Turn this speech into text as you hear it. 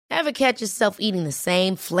Ever catch yourself eating the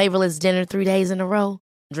same flavorless dinner 3 days in a row?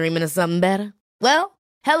 Dreaming of something better? Well,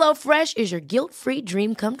 HelloFresh is your guilt-free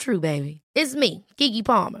dream come true, baby. It's me, Keke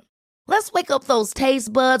Palmer. Let's wake up those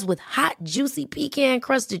taste buds with hot, juicy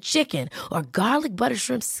pecan-crusted chicken or garlic butter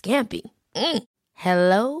shrimp scampi.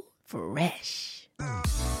 Hello Fresh.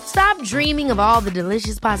 Stop dreaming of all the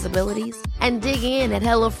delicious possibilities and dig in at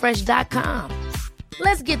HelloFresh.com.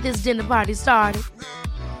 Let's get this dinner party started.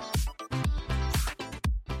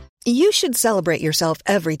 You should celebrate yourself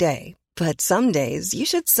every day, but some days you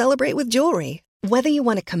should celebrate with jewelry. Whether you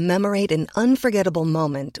want to commemorate an unforgettable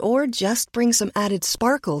moment or just bring some added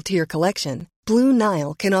sparkle to your collection, Blue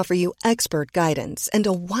Nile can offer you expert guidance and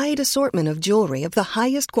a wide assortment of jewelry of the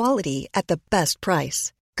highest quality at the best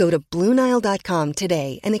price. Go to BlueNile.com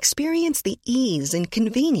today and experience the ease and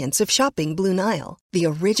convenience of shopping Blue Nile, the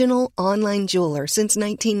original online jeweler since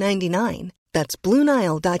 1999. That's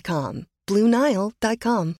BlueNile.com.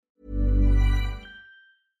 BlueNile.com.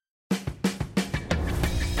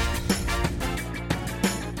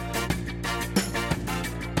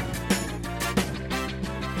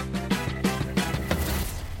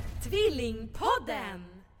 Tvillingpodden!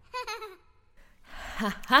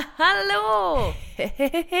 Hallå!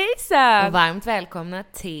 Hejsan! Och varmt välkomna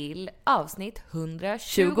till avsnitt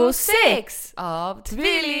 126 av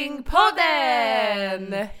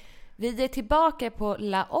Tvillingpodden! Vi är tillbaka på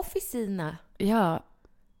La Officina. Ja,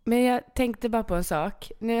 men jag tänkte bara på en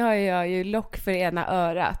sak. Nu har jag ju lock för ena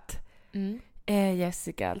örat.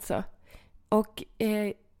 Jessica alltså. Och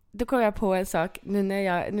då kom jag på en sak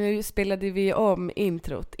nu spelade vi om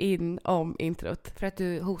introt. För att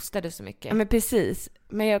du hostade så mycket. Ja, men precis.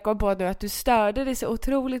 Men jag kom på nu att du störde dig så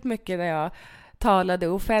otroligt mycket när jag talade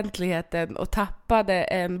offentligheten och tappade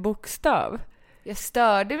en bokstav. Jag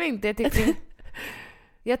störde mig inte.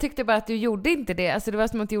 Jag tyckte bara att du gjorde inte det. Alltså det var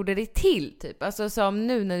som att du gjorde det till typ. Alltså som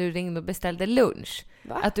nu när du ringde och beställde lunch.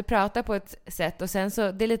 Va? Att du pratar på ett sätt och sen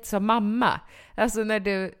så, det är lite som mamma. Alltså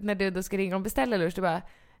när du då ska ringa och beställa lunch, du bara: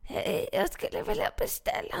 hej, jag skulle vilja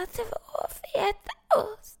beställa 2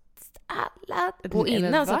 fetaostsallad. Och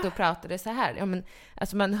innan så att du pratade så här. Ja, men,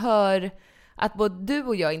 alltså man hör att både du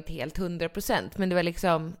och jag är inte helt 100%, men det var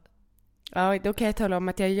liksom... Ja, då kan jag tala om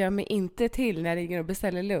att jag gör mig inte till när jag ringer och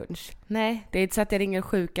beställer lunch. Nej. Det är inte så att jag ringer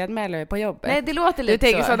sjukanmäler mig på jobbet. Nej, det låter lite så.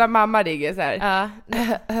 Du tänker så när mamma ringer så här. Ja.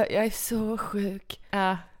 Jag är så sjuk.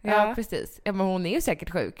 Ja, precis. Ja, men hon är ju säkert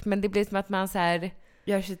sjuk. Men det blir som att man så här...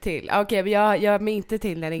 Gör sig till. Okej, men jag gör mig inte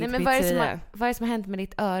till när jag ringer till pizzeria. Vad är det som har hänt med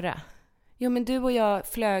ditt öra? Jo, men du och jag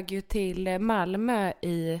flög ju till Malmö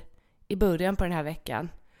i början på den här veckan.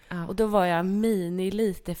 Ja. Och då var jag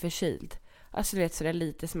lite förkyld. Alltså du vet sådär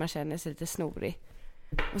lite som man känner sig lite snorig.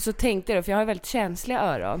 Och så tänkte jag, för jag har väldigt känsliga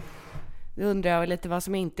öron. Då undrar jag lite vad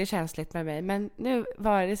som inte är känsligt med mig. Men nu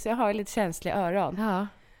var det så jag har lite känsliga öron. Ja.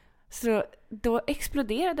 Så då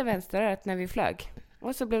exploderade vänsterörat när vi flög.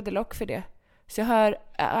 Och så blev det lock för det. Så jag hör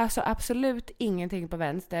alltså absolut ingenting på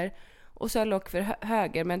vänster. Och så har jag lock för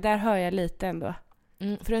höger, men där hör jag lite ändå.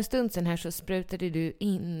 För en stund sedan här så sprutade du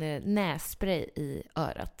in nässpray i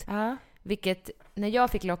örat. Ja. Vilket, när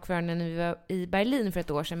jag fick lock för öronen när vi var i Berlin för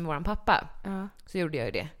ett år sedan med våran pappa, så gjorde jag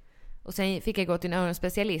ju det. Och sen fick jag gå till en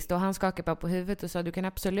öronspecialist och han skakade bara på huvudet och sa: du kan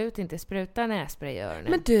absolut inte spruta nässpray i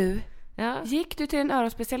öronen. Men du, ja. Gick du till en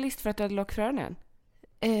öronspecialist för att du hade lock för öronen?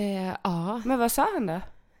 Ja. Men vad sa han då?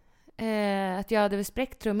 Att jag hade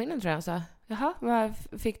spräckt trumhinnan, tror jag han sa. Jaha,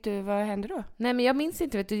 vad hände då? Nej, men jag minns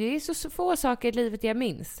inte, vet du. Det är så få saker i livet jag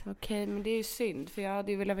minns. Okej, men det är ju synd, för jag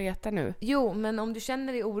hade ju velat veta nu. Jo, men om du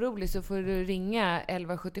känner dig orolig så får du ringa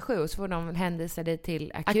 1177 och så får de hänvisa dig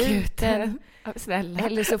till akuten. Snälla.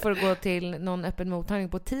 Eller så får du gå till någon öppen mottagning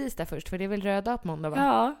på tisdag först, för det är väl röd dag på måndag,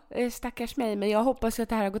 va? Ja, stackars mig, men jag hoppas att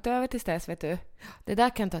det här har gått över till dess, vet du. Det där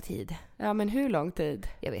kan ta tid. Ja, men hur lång tid?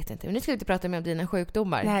 Jag vet inte, men nu ska vi inte prata mer om dina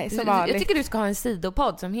sjukdomar. Nej, så vanligt. Jag tycker du ska ha en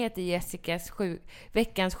sidopodd som heter Jessicas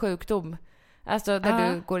veckans sjukdom. Alltså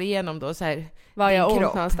där du går igenom då så här, var jag ont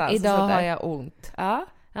någonstans? Idag har jag ont. Ja.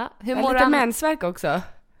 Hur mår lite mensvärk också.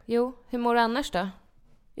 Jo, hur mår du annars då?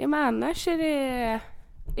 Ja, men annars är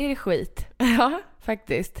det skit. Ja,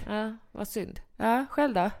 faktiskt. Ja, vad synd. Ja,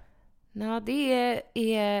 själv då? Ja, det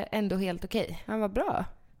är ändå helt okej. Ja, vad bra.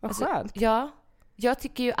 Vad skönt. Ja, jag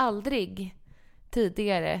tycker ju aldrig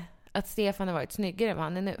tidigare att Stefan har varit snyggare än vad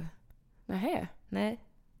han är nu. Nej.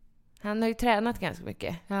 Han har ju tränat ganska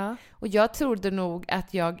mycket. Ja. Och jag trodde nog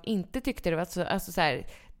att jag inte tyckte det var så... Alltså så här,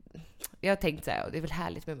 jag tänkte så här, det är väl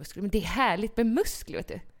härligt med muskler. Men det är härligt med muskler, vet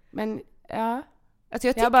du. Men, ja. Alltså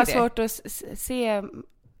jag har bara svårt att se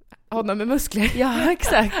honom med muskler. Ja,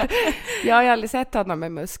 exakt. Jag har ju aldrig sett honom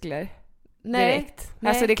med muskler. Nej. Direkt. Nej.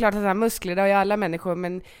 Alltså det är klart att han har muskler, det har ju alla människor.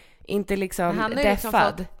 Men inte liksom han har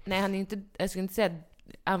deffad. Liksom nej, han är inte, jag skulle inte säga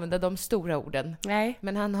använda de stora orden. Nej.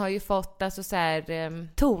 Men han har ju fått alltså så här,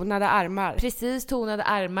 tonade armar. Precis, tonade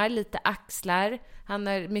armar, lite axlar. Han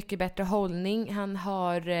har mycket bättre hållning. Han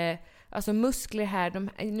har alltså muskler här.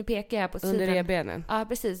 Nu pekar jag på sidan. Under revbenen. Ja,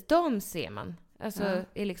 precis. De ser man. Alltså,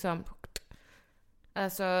 är liksom...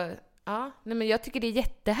 Alltså, ja. Nej, men jag tycker det är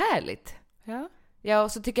jättehärligt. Ja. Ja,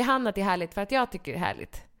 och så tycker han att det är härligt för att jag tycker det är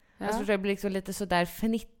härligt. Ja. Alltså, det blir liksom lite sådär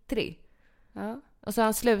fnittrig. Ja. Och så har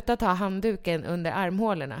han slutat ha handduken under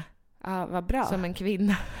armhålorna. Ja, vad bra. Som en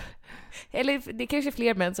kvinna. Eller det är kanske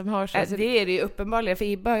fler män som har så. Alltså, det är det ju uppenbarligen, för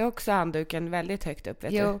Ibba har ju också handduken väldigt högt upp,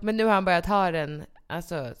 vet du. Men nu har han börjat ha den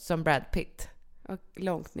alltså, som Brad Pitt. Och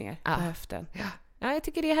långt ner på höften. Ja, jag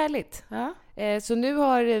tycker det är härligt. Ja. Så nu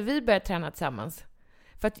har vi börjat träna tillsammans.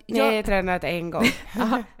 För att jag har tränat en gång.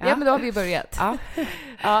 ja, men då har vi börjat. Ja.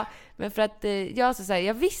 Ja, men för att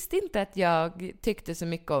jag visste inte att jag tyckte så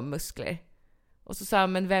mycket om muskler. Och så sa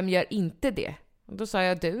han, men vem gör inte det? Och då sa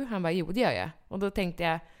jag du. Han bara, jo det gör jag. Och då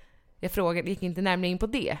tänkte jag frågade, gick inte närmare in på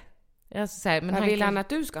det. Alltså så här, men vill han att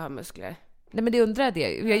du ska ha muskler? Nej, men det undrade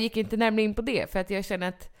jag. Jag gick inte närmare in på det. För att jag känner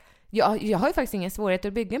att jag har ju faktiskt ingen svårighet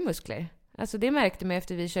att bygga muskler. Alltså det märkte mig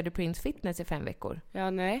efter vi körde Prince Fitness i 5 veckor. Ja,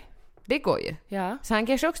 nej. Det går ju. Ja. Så han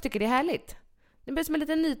kanske också tycker det är härligt. Det blir som en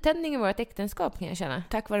liten nytändning i vårt äktenskap, kan jag känna.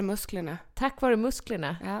 Tack vare musklerna. Tack vare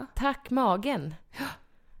musklerna. Ja. Tack magen.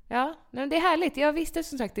 Ja, men det är härligt. Jag visste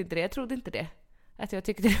som sagt inte det. Jag trodde inte det. Att jag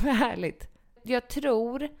tyckte det var härligt. Jag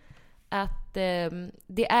tror att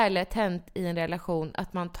det är lätt hänt i en relation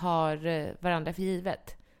att man tar varandra för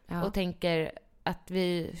givet. Ja. Och tänker att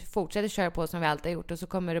vi fortsätter köra på som vi alltid har gjort. Och så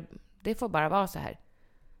kommer det får bara vara så här.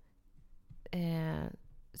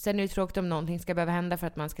 Sen är det tråkigt om någonting ska behöva hända för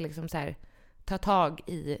att man ska liksom så här ta tag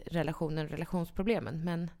i relationsproblemen.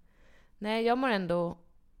 Men nej, jag mår ändå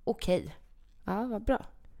okej. Ja, vad bra.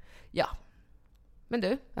 Ja. Men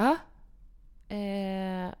du? Ja?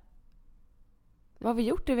 Vad har vi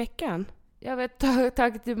gjort i veckan? Jag har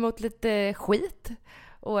tagit emot lite skit.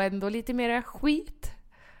 Och ändå lite mera skit.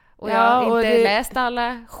 Och jag har inte läst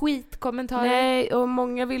alla skitkommentarer. Nej, och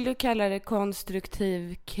många vill ju kalla det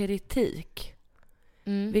konstruktiv kritik.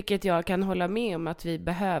 Vilket jag kan hålla med om att vi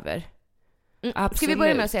behöver. Absolut. Ska vi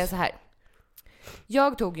börja med att säga så här.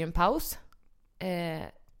 Jag tog ju en paus.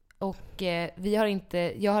 Och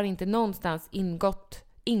jag har inte någonstans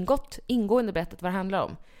ingående berättat vad det handlar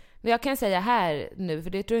om. Men jag kan säga här nu, för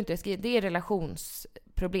det tror jag inte jag skrivit, det är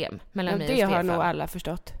relationsproblem mellan mig och Stefan. Det har nog alla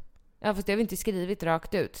förstått. Ja, fast det har vi inte skrivit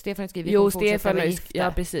rakt ut. Stefan har skrivit Stefan har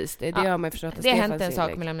ja, precis. Det har man förstått. Det har hänt en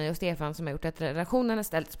sak mellan mig och Stefan som har gjort att relationen har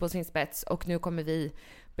ställts på sin spets och nu kommer vi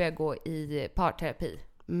börja gå i parterapi.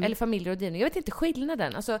 Eller familjerådgivning. Jag vet inte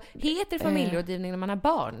skillnaden. Alltså, heter familjerådgivning när man har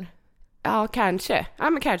barn? Ja, kanske. Ja,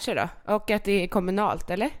 men kanske då. Och att det är kommunalt,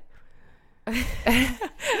 eller?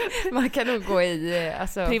 Man kan nog gå i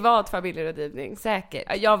privat familjerådgivning.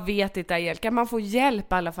 Säkert. Jag vet inte, Angelica. Kan man få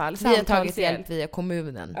hjälp i alla fall? Vi har tagit hjälp via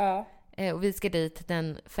kommunen. Ja. Och vi ska dit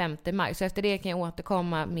den 5 maj. Så efter det kan jag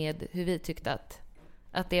återkomma med hur vi tyckte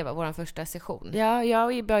att det var vår första session. Ja, jag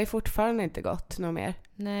och Ibba har ju fortfarande inte gått något mer.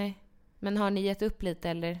 Nej. Men har ni gett upp lite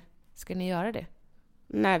eller ska ni göra det?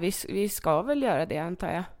 Nej, vi ska väl göra det,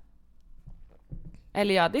 antar jag.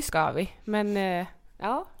 Eller ja, det ska vi. Men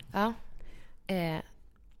ja.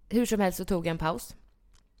 Hur som helst så tog jag en paus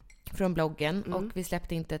från bloggen och vi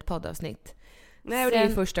släppte inte ett poddavsnitt. Nej, och det är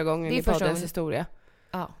första gången i poddens historia.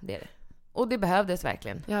 Ja, det är det. Och det behövdes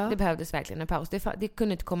verkligen. Ja. Det behövdes verkligen en paus. Det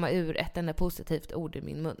kunde inte komma ur ett enda positivt ord i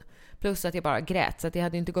min mun. Plus att jag bara grät, så att jag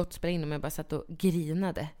hade inte gått att spela in om jag bara satt och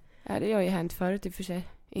grinade. Ja, det har ju hänt förut i och för sig.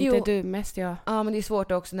 Inte du, mest jag. Ja, men det är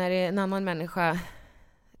svårt också när det är en annan människa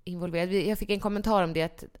involverad. Jag fick en kommentar om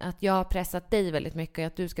det att jag har pressat dig väldigt mycket och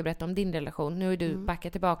att du ska berätta om din relation. Nu är du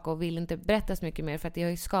backat tillbaka och vill inte berätta så mycket mer för att det har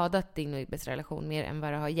ju skadat din och Ibbes relation mer än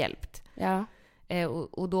vad det har hjälpt. Ja.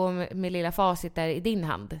 Och då med lilla facit där i din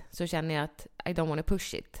hand så känner jag att I don't want to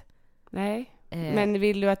push it. Nej. Men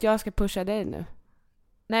vill du att jag ska pusha dig nu?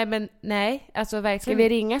 Nej, alltså verkligen. Ska vi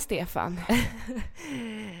ringa Stefan?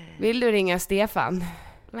 Vill du ringa Stefan?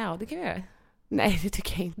 Ja, det kan vi göra. Nej, det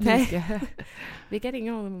tycker jag inte. Nej. Vi kan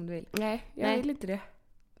ringa honom om du vill. Nej, jag vill inte det.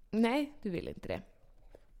 Nej, du vill inte det.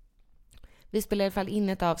 Vi spelade i alla fall in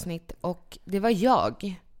ett avsnitt och det var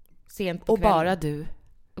jag sent på kvällen. Och bara du.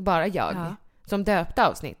 Och bara jag som döpte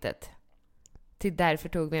avsnittet. Till därför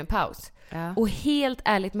tog vi en paus. Ja. Och helt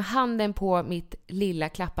ärligt, med handen på mitt lilla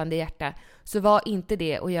klappande hjärta, så var inte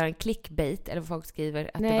det att göra en clickbait eller vad folk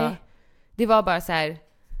skriver att det var bara så här.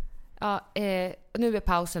 Ja, nu är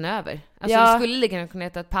pausen över. Alltså vi skulle kunna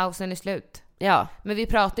heta att pausen är slut. Ja. Men vi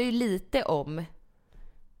pratar ju lite om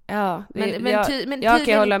Ja, jag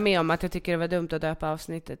kan hålla med om att jag tycker det var dumt att döpa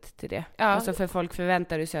avsnittet till det. Ja. Alltså för folk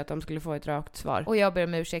förväntade sig att de skulle få ett rakt svar. Och jag ber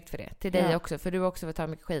om ursäkt för det. Till dig också, för du också får ta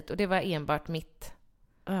mycket skit. Och det var enbart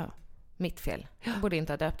mitt fel. Jag borde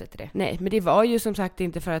inte ha döpt det till det. Nej, men det var ju som sagt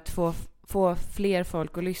inte för att få fler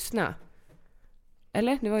folk att lyssna.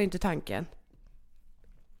 Eller? Det var ju inte tanken.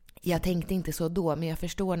 Jag tänkte inte så då, men jag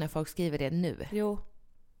förstår när folk skriver det nu. Jo.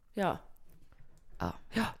 Ja.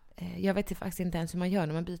 Jag vet faktiskt inte ens hur man gör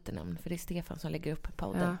när man byter namn. För det är Stefan som lägger upp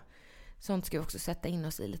podden. Ja. Sånt ska vi också sätta in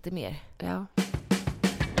oss i lite mer. Ja.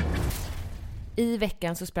 I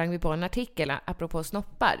veckan så sprang vi på en artikel apropå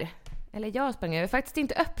snoppar. Eller jag har faktiskt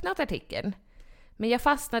inte öppnat artikeln. Men jag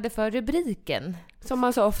fastnade för rubriken. Som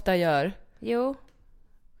man så ofta gör. Jo.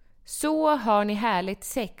 Så har ni härligt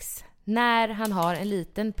sex när han har en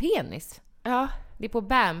liten penis. Ja. Det är på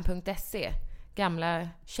bam.se. Gamla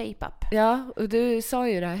shape-up. Ja, och du sa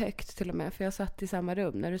ju det här högt till och med. För jag satt i samma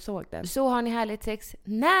rum när du såg den. Så har ni härligt sex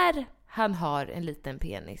när han har en liten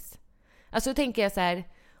penis. Alltså tänker jag så här.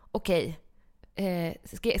 Okej.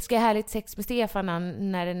 Ska jag härligt sex med Stefan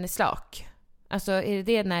när den är slak? Alltså är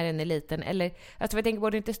det när den är liten? Eller, alltså jag tänker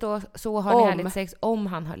borde inte stå så har ni härligt sex om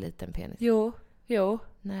han har liten penis. Jo.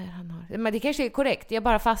 När han har. Men det kanske är korrekt. Jag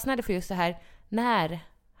bara fastnade för just det här. När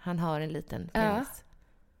han har en liten penis.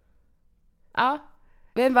 Ja.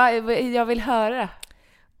 Men jag vill höra.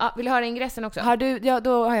 Ja, vill du höra ingressen också?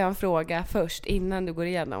 Då har jag en fråga först innan du går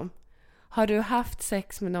igenom. Har du haft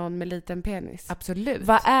sex med någon med liten penis? Absolut.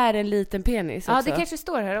 Vad är en liten penis också? Ja, det kanske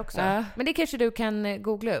står här också. Ja. Men det kanske du kan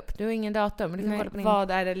googla upp. Du har ingen dator. Men du kan kolla på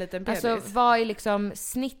vad är en liten penis? Alltså, vad är liksom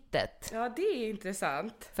snittet? Ja, det är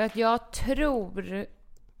intressant. För att jag tror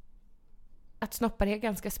att snoppar är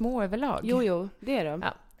ganska små överlag. Jo, det är de.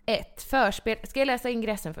 Ja. 1. Förspel. Ska jag läsa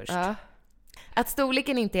ingressen först? Ja. Att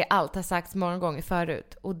storleken inte är allt har sagts många gånger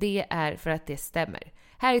förut. Och det är för att det stämmer.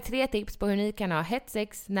 Här är 3 tips på hur ni kan ha hett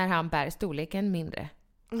sex när han bär storleken mindre.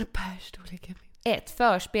 1.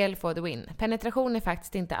 Förspel for the win. Penetration är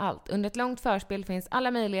faktiskt inte allt. Under ett långt förspel finns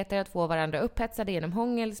alla möjligheter att få varandra upphetsade genom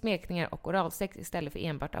hångel, smekningar och oralsex istället för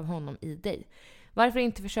enbart av honom i dig. Varför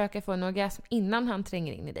inte försöka få en orgasm innan han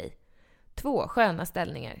tränger in i dig? 2. Sköna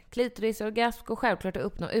ställningar. Klitorisorgasm går självklart att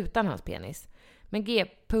uppnå utan hans penis. Men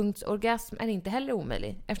G-punktsorgasm är inte heller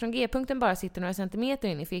omöjlig. Eftersom G-punkten bara sitter några centimeter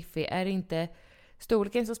in i fiffi är det inte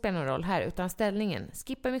storleken som spelar någon roll här utan ställningen.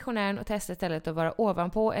 Skippa missionären och testa istället att vara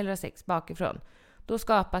ovanpå eller ha sex bakifrån. Då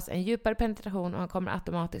skapas en djupare penetration och han kommer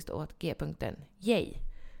automatiskt åt G-punkten. Yay!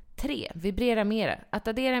 3. Vibrera mera. Att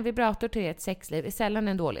addera en vibrator till ett sexliv är sällan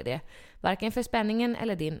en dålig idé. Varken för spänningen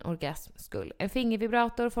eller din orgasms skull. En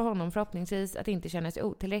fingervibrator får honom förhoppningsvis att inte känna sig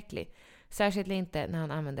otillräcklig. Särskilt inte när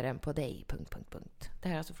han använder den på dig. ... Det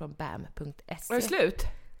här är alltså från bam.se. Var det slut?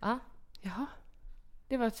 Ja. Jaha.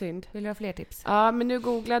 Det var synd. Vill du ha fler tips? Ja, men nu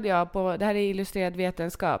googlade jag på... Det här är illustrerad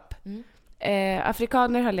vetenskap.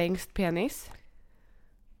 Afrikaner har längst penis.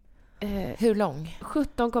 Hur lång?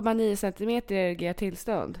 17,9 centimeter är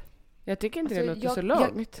G-tillstånd. Jag tycker inte det låter så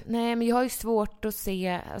långt. Nej, men jag har ju svårt att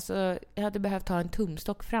se... Alltså, jag hade behövt ha en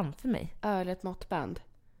tumstock framför mig. Eller ett måttband.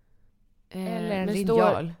 Eller en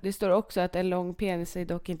linjal. Det står också att en lång penis är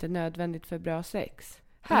dock inte nödvändigt för bra sex.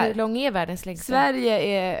 Här. Hur lång är världens längsta? Sverige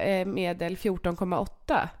är medel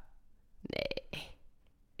 14,8. Nej.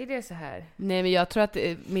 Är det så här? Nej, men jag tror att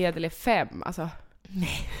medel är 5. Alltså.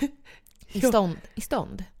 Nej. I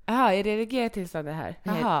stånd? Jaha, är det G-tillstånd det här?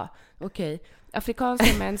 Jaha, okej.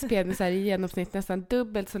 Afrikanska mäns penisar är i genomsnitt nästan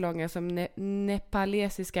dubbelt så långa som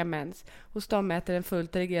nepalesiska mäns. Hos dem mäter en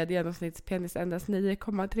fullt erigerad genomsnittspenis endast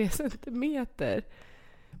 9,3 centimeter.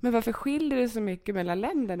 Men varför skiljer det så mycket mellan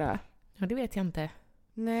länderna? Ja, det vet jag inte.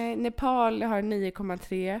 Nej, Nepal har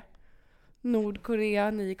 9,3.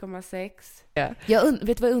 Nordkorea 9,6. Ja.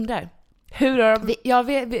 Vet du vad jag undrar? Hur har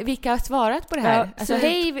de... vilka har svarat på det här? Ja, alltså,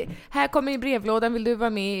 hej, här kommer i brevlådan. Vill du vara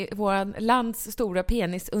med i vår lands stora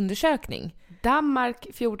penisundersökning? Danmark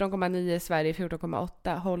 14,9, Sverige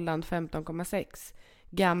 14,8, Holland 15,6,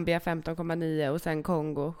 Gambia 15,9 och sen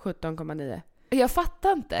Kongo 17,9. Jag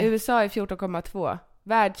fattar inte. USA är 14,2.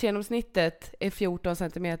 Världsgenomsnittet är 14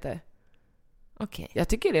 centimeter. Okej. Jag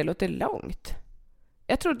tycker det låter långt.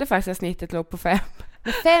 Jag trodde faktiskt att snittet låg på 5.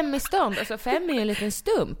 5 i stånd, alltså 5 är ju en liten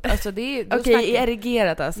stump. Alltså det är Okej,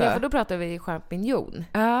 erigerat alltså. Ja, för då pratar vi champinjon.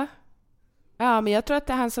 Ja. Ja, men jag tror att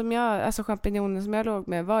det han som alltså champinjonen som jag låg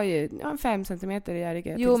med var ju 5 centimeter i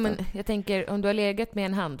erigerat. Jo, men jag tänker om du har legat med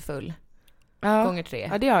en handfull gånger 3.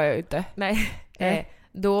 Ja, det har jag ju inte. Nej.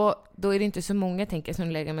 Då är det inte så många tänker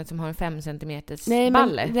som lägger med som har en 5 centimeters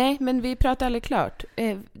balle. Nej, men vi pratar aldrig klart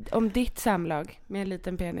om ditt samlag med en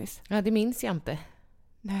liten penis. Ja, det minns jag inte.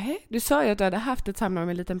 Nej, du sa ju att du hade haft ett samlag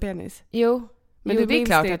med en liten penis. Jo, Men jo, du det är minns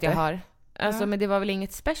klart det att jag inte. har. Alltså, men det var väl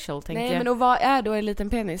inget special, tänker Nej, jag. men och vad är då en liten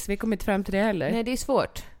penis? Vi kommer inte fram till det heller. Nej, det är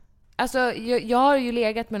svårt. Alltså, jag har ju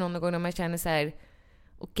legat med någon gång när man känner så här: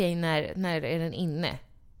 okej, när är den inne?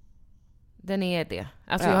 Den är det.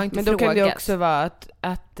 Alltså, jag har inte men frågat. då kan det också vara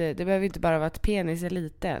att det behöver inte bara vara att penis är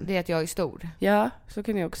liten. Det är att jag är stor. Ja, så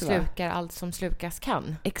kan det också vara. Slukar allt som slukas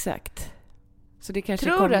kan. Exakt. Så det kanske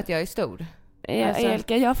Tror du att jag är stor?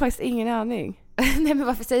 Elka, jag har faktiskt ingen aning. Nej, men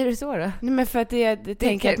varför säger du så då? Nej, men för att jag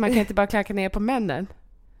tänker att man kan inte bara klacka ner på männen.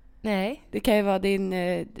 Nej. Det kan ju vara din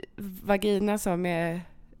vagina som är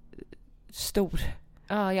stor.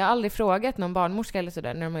 Ja, jag har aldrig frågat någon barnmorska eller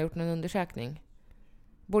sådär när de har gjort någon undersökning.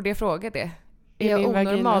 Borde jag fråga det? Är jag din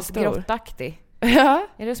vagina onormalt stor? grottaktig? Ja.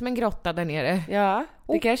 Är det som en grotta där nere? Ja,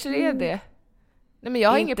 det kanske det är det. Nej, men jag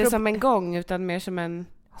har inte inget som en gång utan mer som en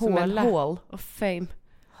Håla. hall of fame.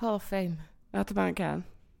 Hall of fame. Att man kan.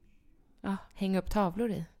 Hänga upp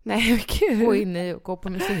tavlor i. Nej, men gud. Gå in i och gå på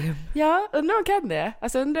museum. Ja, undrar om kan det.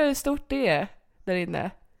 Alltså undrar hur stort det är där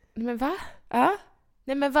inne. Men va? Ja.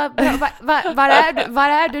 Nej, men var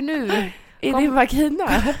är du nu? I din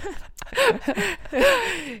vagina.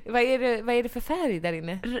 Vad är det för färg där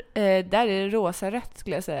inne? Där är det rosa-rött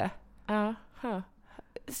skulle jag säga. Ja.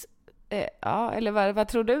 Ja, eller vad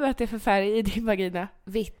tror du att det är för färg i din vagina?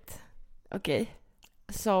 Vitt. Okej.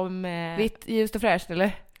 Som... Vitt, ljust och fräscht,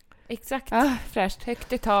 eller? Exakt. Ja, fräscht.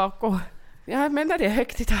 Högt i tak och... Ja, jag menar det.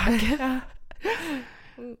 Högt i tak. Ja.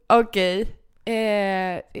 Okej.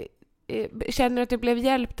 Känner du att du blev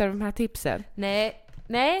hjälpt av de här tipsen?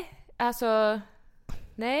 Nej, alltså...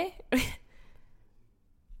 Nej.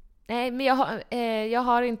 Nej, men jag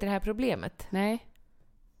har inte det här problemet. Nej.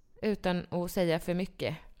 Utan att säga för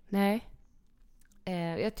mycket. Nej.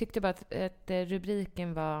 Jag tyckte bara att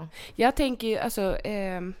rubriken var... Jag tänker ju, alltså...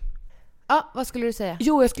 Ja, vad skulle du säga?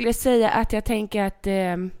 Jo, jag skulle säga att jag tänker att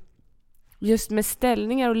just med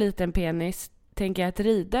ställningar och liten penis tänker jag att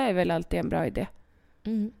rida är väl alltid en bra idé.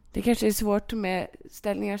 Mm. Det kanske är svårt med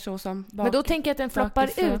ställningar så som bak. Men då tänker jag att den floppar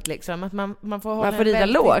bakifrån. ut liksom. Att man får hålla Man får rida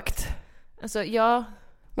väldigt... lågt. Alltså, ja...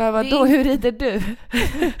 Men vadå, hur rider du?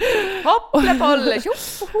 Hoppla polle,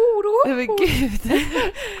 tjohoro. Men gud.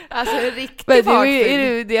 Alltså en riktig Men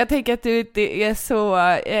fartfylld. jag tänker att du inte är så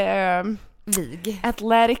Vig.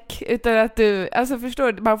 athletic, utan att du, alltså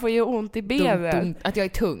förstår du, man får ju ont i benen. Att jag är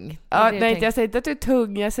tung. Ja, nej, jag säger inte att du är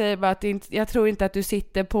tung, jag säger bara att jag tror inte att du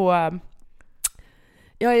sitter på,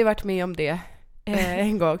 jag har ju varit med om det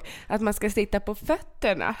en gång, att man ska sitta på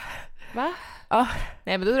fötterna. Va? Ja.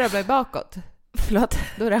 Nej, men då ramlar jag bakåt. Förlåt.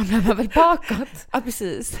 Då ramlar man väl bakåt? Ja,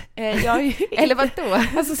 precis. Eller vad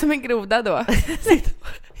då? Alltså som en groda då.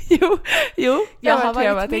 Jo. Jag har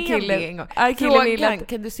med varit med om det en gång. Frågan,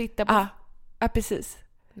 kan du sitta på... Ja, precis.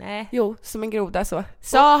 Nej. Jo, som en groda så.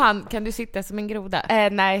 Sa han, kan du sitta som en groda?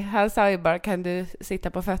 Nej, han sa ju bara, kan du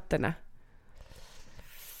sitta på fötterna?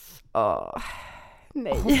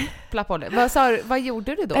 Nej. Vad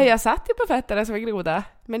gjorde du då? Jag satt ju på fötterna som en groda.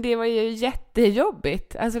 Men det var ju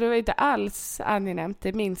jättejobbigt. Alltså det var inte alls angenämt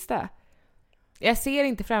det minsta. Jag ser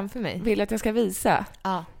inte framför mig. Vill att jag ska visa?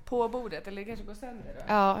 Ja. På bordet, eller det kanske går sönder då?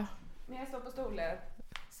 Ja. Men jag står på stolen.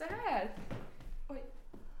 Så här. Oj.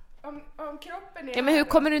 Om kroppen är... Ja, men hur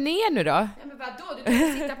kommer du ner nu då? Ja, men vadå? Du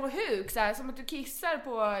kan sitta på huk så här, som att du kissar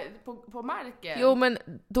på marken. Jo, men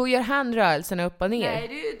då gör han rörelserna upp och ner.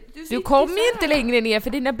 Nej, du kommer ju inte längre ner för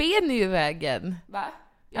dina ben är ju i vägen. Va?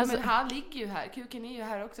 Ja, Alltså... men han ligger ju här. Kuken är ju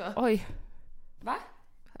här också. Oj. Va?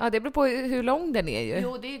 Ja, det beror på hur lång den är ju.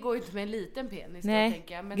 Jo, det går ju inte med en liten penis. Nej, då,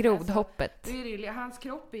 tänker jag. Men grodhoppet. Alltså, hans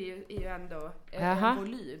kropp är ju ändå Jaha. en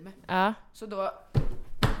volym. Ja. Så då...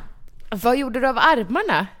 Vad gjorde du av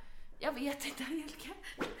armarna? Jag vet inte, Angelica.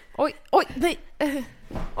 Oj, nej.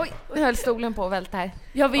 Oj, nu höll stolen på att välta här.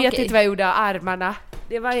 Jag vet Okej. inte vad jag gjorde av armarna.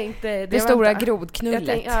 Det var inte... Det stora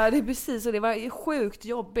grodknullet. Ja, det är precis. Och det var sjukt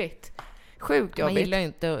jobbigt. Sjukt jobbigt. Man gillar ju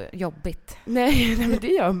inte jobbigt. Nej, men det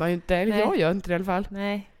gör man ju inte. Eller jag gör inte det i alla fall.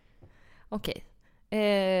 Nej. Okej.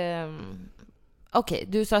 Okej,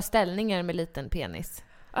 du sa ställningar med liten penis.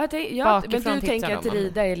 Ja, men du tänker att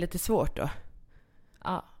rida är lite svårt då?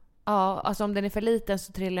 Ja, alltså om den är för liten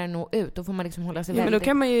så trillar den nog ut. Då får man liksom hålla sig väldigt... men då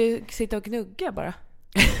kan man ju sitta och gnugga bara.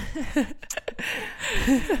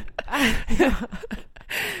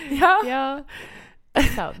 Ja, det är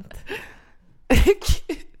sant.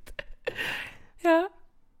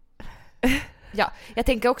 Ja, jag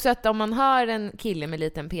tänker också att om man har en kille med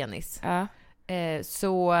liten penis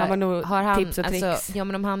så har han tips och tricks. alltså, ja,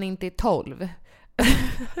 men om han inte är 12.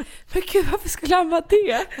 Men gud, varför skulle han vara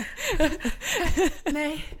det?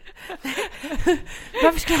 Nej.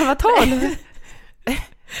 Varför skulle han vara 12?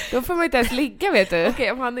 Då får man inte ens ligga, vet du.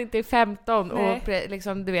 Okej, om han inte är 15 Nej. och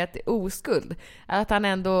liksom, du vet, oskuld. Att han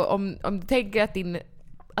ändå, om du tänker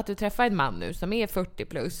att du träffar en man nu som är 40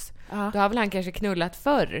 plus, då har väl han kanske knullat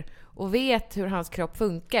förr och vet hur hans kropp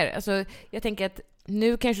funkar. Alltså, jag tänker att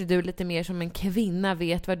nu kanske du lite mer som en kvinna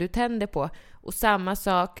vet vad du tänder på. Och samma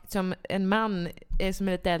sak som en man som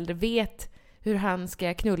är lite äldre vet hur han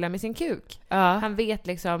ska knulla med sin kuk. Ja. Han vet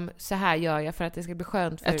liksom, så här gör jag för att det ska bli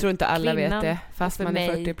skönt för Jag tror inte alla kvinnan, vet det, fast för man är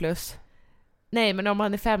mig. 40 plus. Nej, men om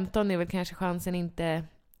han är 15 är väl kanske chansen inte...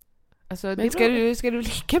 Alltså, Men ska du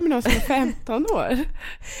ligga med någon som är 15 år?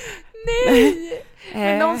 Nej!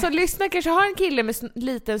 Men de som lyssnar kanske har en kille med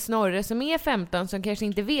liten snorre som är 15 som kanske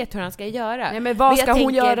inte vet hur han ska göra. Nej, men vad ska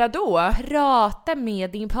hon göra då? Prata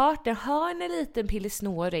med din partner. Ha en liten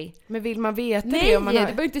pillesnårig. Men vill man veta Nej, det? Om man du har...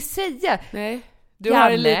 behöver inte säga. Nej. Du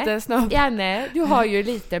har en liten snopp. Janne, du har ju en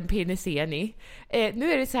liten pinneseni.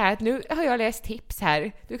 Nu är det så här att nu har jag läst tips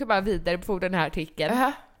här. Du kan bara vidarebefordra den här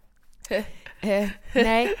artikeln.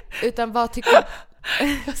 Nej, utan vad tycker du?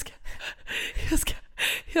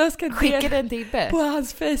 Jag ska skicka den till Ibbe på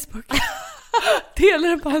hans Facebook. Dela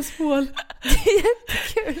den på hans mål. Det är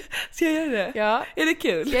jättekul. Ska jag göra det? Ja. Är det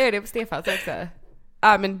kul? Ska jag göra det på Stefans också?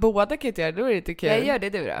 Ja, men båda kan inte göra det, då är det inte kul. Jag gör det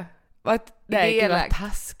du då. Nej, det var elakt.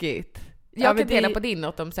 taskigt. Jag kan dela på din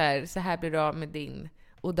något om så här blir du av med din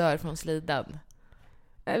och dör från slidan.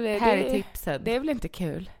 Här är tipsen. Det är väl inte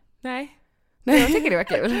kul? Nej. Jag tycker det var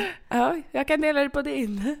kul. Ja, jag kan dela det på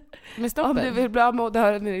din. Med stoppen. Om du vill bli av med att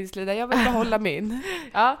dö med din slida. Jag vill behålla min.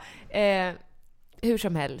 Ja, hur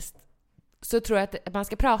som helst. Så tror jag att man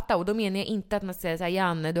ska prata, och då menar jag inte att man säger så här: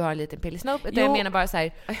 Janne, du har en liten pillesnopp, utan jag menar bara så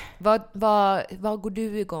här: vad går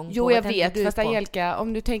du igång på? Jo, jag vet, fast Angelica,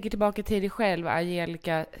 om du tänker tillbaka till dig själv,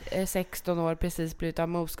 Angelica, 16 år, precis blivit av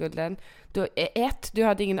med oskulden. Du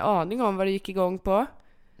hade ingen aning om vad du gick igång på.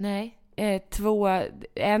 Nej. 2,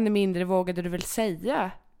 än mindre vågade du väl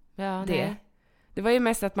säga det. Nej. Det var ju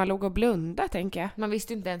mest att man låg och blundade, tänker jag. Man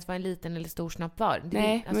visste ju inte ens vad en liten eller stor snopp var.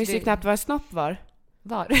 Nej, man visste ju knappt vad en snopp var.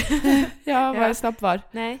 Ja, vad en snopp var.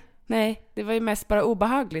 Nej, det var ju mest bara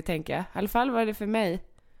obehagligt, tänker jag. I alla fall var det för mig.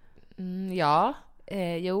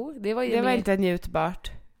 Jo, det var ju det var mer... inte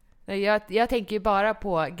njutbart. Jag tänker ju bara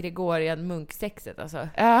på Gregorian munksexet, alltså.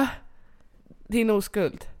 Ja, din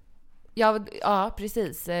oskuld. Ja,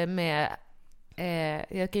 precis. Med,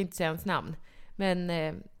 jag kan inte säga hans namn. Men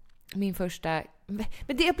min första... Men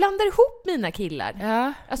jag blandar ihop mina killar.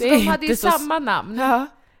 Ja, alltså, de hade ju samma namn. Ja.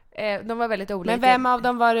 De var väldigt olika. Men vem av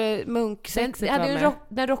dem var det munksexet var med?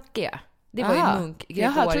 Den rockiga. Det var ju munk.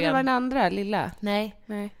 Jag trodde det var den andra, lilla. Nej,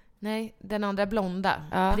 den andra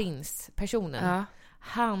blonda. Prinspersonen.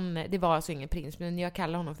 Ja. Det var alltså ingen prins, men jag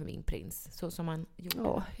kallar honom för min prins. Så som han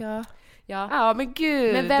gjorde. Ja, men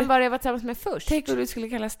gud. Men vem var det jag var tillsammans med först? Tänk om du skulle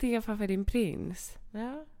kalla Stefan för din prins.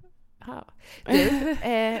 Ja. Du,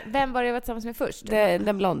 vem var det jag var tillsammans med först?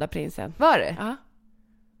 Den blonda prinsen. Var det?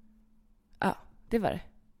 Ja, det var det.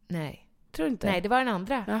 Nej. Tror du inte? Nej, det var den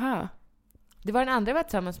andra. Jaha. Det var den andra jag var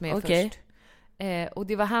tillsammans med först. Och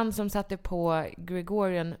det var han som satte på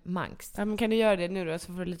Gregorian Monks. Ja, men kan du göra det nu då,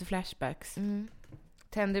 så får du lite flashbacks.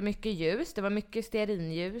 Tände mycket ljus. Det var mycket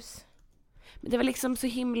stearinljus. Men det var liksom så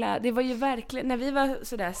himla... Det var ju verkligen... När vi var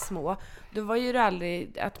sådär små, då var ju det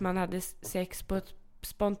aldrig att man hade sex på ett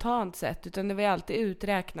spontant sätt, utan det var ju alltid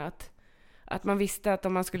uträknat. Att man visste att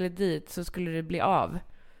om man skulle dit så skulle det bli av.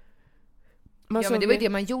 Men det var ju det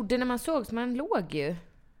man gjorde när man såg, så man låg ju.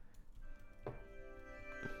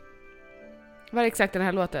 Var det exakt den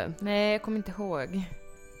här låten? Nej, jag kommer inte ihåg.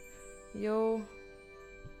 Jo.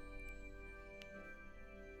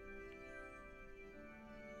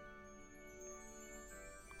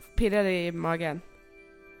 Pirrar det i magen?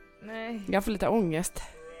 Nej. Jag får lite ångest.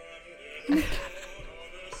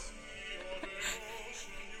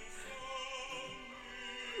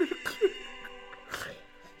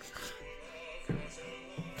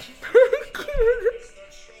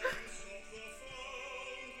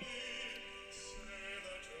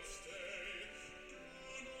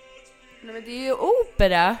 Nej, men det är ju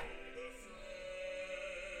opera.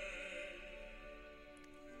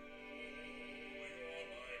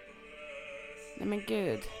 Nej, men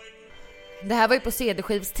gud. Det här var ju på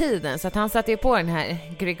CD-skivstiden, så att han satte ju på den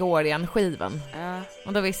här Gregorian-skivan. Ja.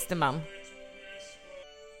 Och då visste man.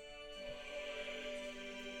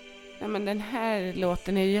 Nej, men den här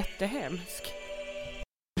låten är ju jättehemsk.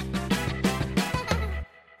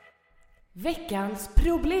 Veckans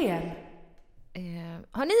problem.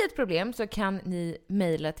 Har ni ett problem så kan ni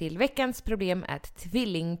mejla till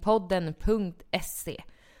veckansproblem@tvillingpodden.se,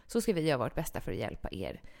 så ska vi göra vårt bästa för att hjälpa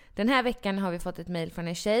er. Den här veckan har vi fått ett mejl från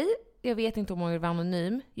en tjej jag vet inte om hon vill vara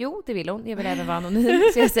anonym. Jo, det vill hon. Jag vill även vara anonym,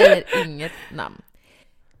 så jag säger inget namn.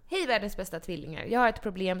 Hej världens bästa tvillingar. Jag har ett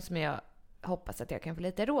problem som jag hoppas att jag kan få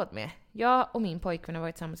lite råd med. Jag och min pojkvän har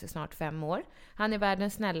varit tillsammans i snart 5 år. Han är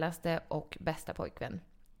världens snällaste och bästa pojkvän.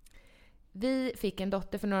 Vi fick en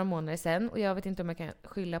dotter för några månader sedan och jag vet inte om jag kan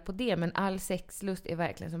skylla på det, men all sexlust är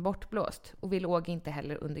verkligen som bortblåst. Och vi låg inte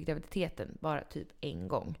heller under graviditeten, bara typ en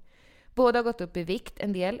gång. Båda har gått upp i vikt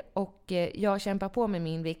en del och jag kämpar på med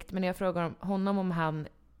min vikt, men när jag frågar honom om han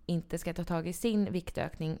inte ska ta tag i sin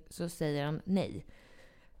viktökning så säger han nej.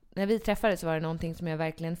 När vi träffades så var det någonting som jag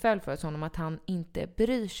verkligen föll för hos honom, att han inte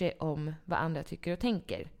bryr sig om vad andra tycker och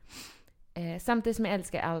tänker. Samtidigt som jag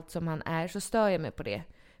älskar allt som han är så stör jag mig på det.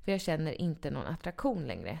 För jag känner inte någon attraktion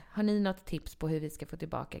längre. Har ni något tips på hur vi ska få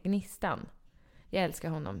tillbaka gnistan? Jag älskar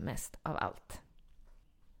honom mest av allt.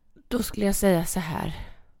 Då skulle jag säga så här.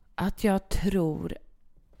 Att jag tror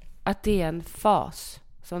att det är en fas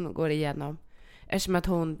som hon går igenom. Eftersom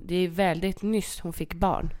att det är väldigt nyss hon fick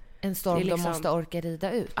barn. En storm liksom, de måste orka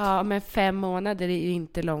rida ut. Ja, men 5 månader är ju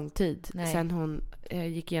inte lång tid. Nej. Sen hon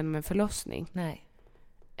gick igenom en förlossning. Nej.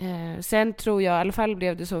 Sen tror jag, i alla fall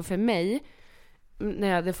blev det så för mig, när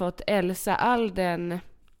jag hade fått Elsa, allt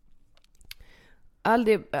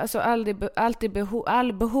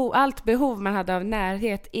behov man hade av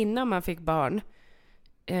närhet innan man fick barn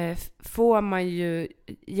får man ju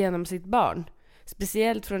genom sitt barn.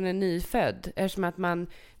 Speciellt från en nyfödd, eftersom att man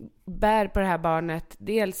bär på det här barnet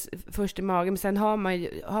dels först i magen, men sen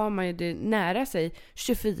har man ju det nära sig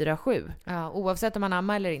 24/7. Ja, oavsett om man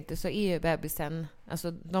ammar eller inte så är ju bebisen,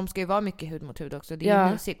 alltså de ska ju vara mycket hud mot hud också, det är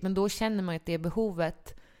ju mysigt, men då känner man ju att det är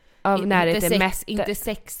behovet av närhet är mest. Inte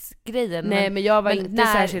sexgrejen. Nej, men jag var inte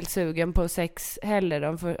särskilt sugen på sex heller.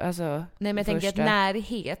 Nej, men jag tänker att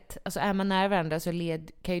närhet, alltså är man nära varandra så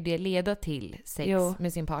kan ju det leda till sex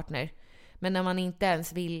med sin partner. Men när man inte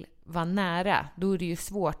ens vill vara nära, då är det ju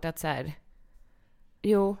svårt att så här...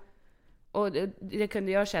 Jo, och det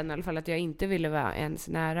kunde jag känna i alla fall, att jag inte ville vara ens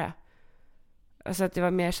nära. Alltså att det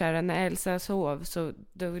var mer så här, när Elsa sov så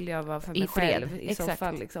då ville jag vara för mig själv i så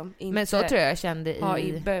fall. Liksom. Inte men så tror jag kände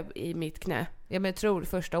i mitt knä. Ja, men jag tror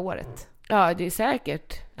första året. Ja, det är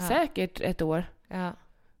säkert ett år. Ja.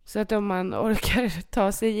 Så att om man orkar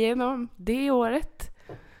ta sig igenom det året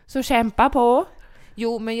så kämpa på.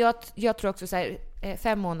 Jo, men jag tror också så här,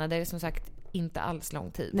 5 månader är som sagt inte alls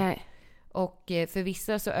lång tid. Nej. Och för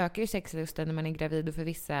vissa så ökar ju sexlusten när man är gravid och för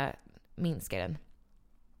vissa minskar den.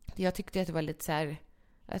 Jag tyckte att det var lite så här,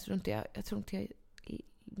 jag tror inte jag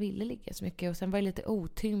ville ligga så mycket, och sen var det lite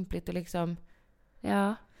otympligt och liksom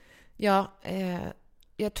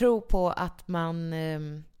jag tror på att man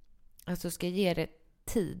alltså ska ge det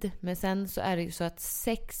tid, men sen så är det ju så att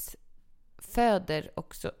sex föder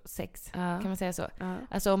också sex. Kan man säga så?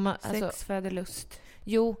 Alltså om man, sex föder lust.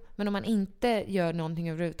 Jo, men om man inte gör någonting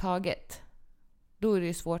överhuvudtaget, då är det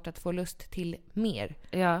ju svårt att få lust till mer.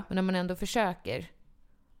 Ja. Men när man ändå försöker.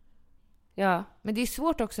 Ja. Men det är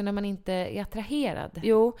svårt också när man inte är attraherad.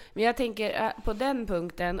 Jo, men jag tänker på den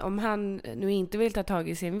punkten, om han nu inte vill ta tag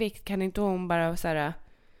i sin vikt, kan inte hon bara så här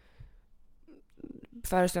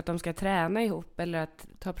föreslå att de ska träna ihop eller att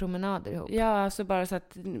ta promenader ihop? Ja, alltså bara så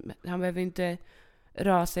att han behöver inte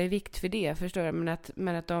rasa i vikt för det, förstår du?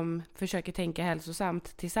 Men att de försöker tänka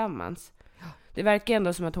hälsosamt tillsammans. Ja. Det verkar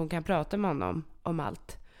ändå som att hon kan prata med honom om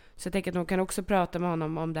allt. Så jag tänker att hon kan också prata med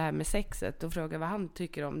honom om det här med sexet och fråga vad han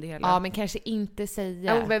tycker om det hela. Ja, men kanske inte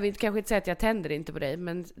säga... Hon behöver kanske inte säga att jag tänder inte på dig,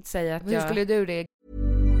 men säga att hur skulle du det?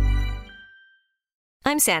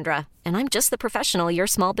 I'm Sandra, and I'm just the professional your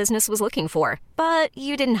small business was looking for. But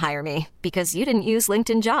you didn't hire me because you didn't use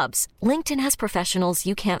LinkedIn Jobs. LinkedIn has professionals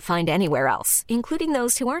you can't find anywhere else, including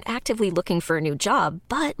those who aren't actively looking for a new job,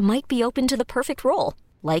 but might be open to the perfect role,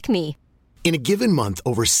 like me. In a given month,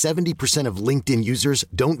 over 70% of LinkedIn users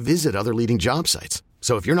don't visit other leading job sites.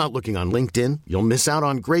 So if you're not looking on LinkedIn, you'll miss out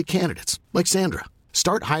on great candidates like Sandra.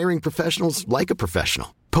 Start hiring professionals like a professional.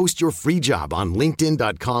 Post your free job on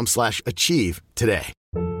linkedin.com/achieve today.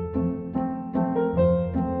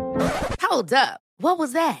 Hold up. What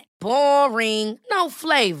was that? Boring. No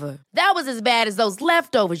flavor. That was as bad as those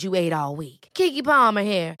leftovers you ate all week. Keke Palmer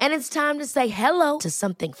here, and it's time to say hello to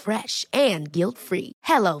something fresh and guilt-free.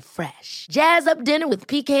 Hello Fresh. Jazz up dinner with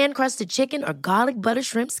pecan-crusted chicken or garlic butter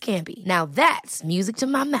shrimp scampi. Now that's music to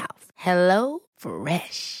my mouth. Hello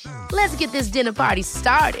Fresh. Let's get this dinner party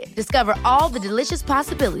started. Discover all the delicious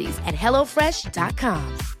possibilities at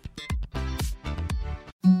hellofresh.com.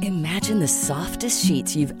 Imagine the softest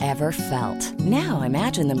sheets you've ever felt. Now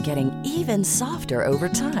imagine them getting even softer over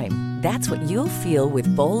time. That's what you'll feel with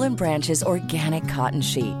Boll & Branch's organic cotton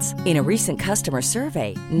sheets. In a recent customer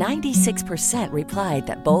survey, 96% replied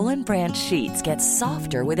that Boll & Branch sheets get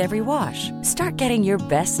softer with every wash. Start getting your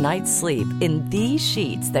best night's sleep in these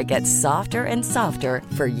sheets that get softer and softer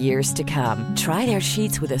for years to come. Try their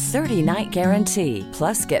sheets with a 30-night guarantee.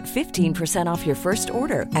 Plus, get 15% off your first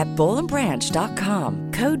order at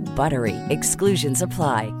bollandbranch.com. Code BUTTERY. Exclusions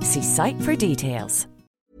apply. See site for details.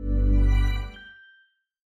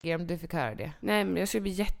 Om du fick höra det. Nej, men jag skulle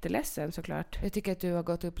bli jätteledsen såklart. Jag tycker att du har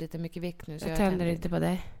gått upp lite mycket vikt nu. Så jag tänder inte på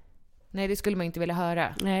dig. Nej, det skulle man inte vilja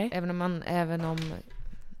höra. Nej. Även om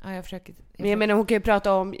ja, jag försöker. Men jag menar, hon kan ju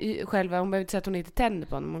prata om själva. Hon behöver inte säga att hon inte tänder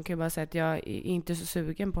på honom. Hon kan ju bara säga att jag är inte så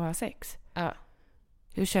sugen på att ha sex. Ja.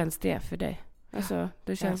 Hur känns det för dig? Alltså,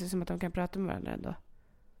 det känns ju som att de kan prata med varandra ändå.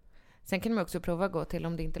 Sen kan man också prova att gå till,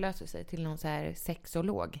 om det inte löser sig, till någon så här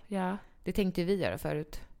sexolog. Ja. Det tänkte vi göra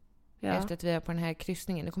förut. Ja. Efter att vi var på den här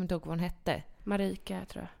kryssningen. Jag kommer inte ihåg vad hon hette. Marika,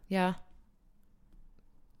 tror jag. Ja.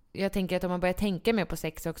 Jag tänker att om man börjar tänka mer på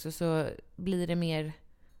sex också så blir det mer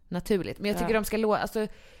naturligt. Men jag tycker de ska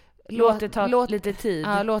låt det ta lite tid.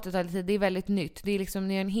 Ja, låt det ta lite tid. Det är väldigt nytt. Det är liksom,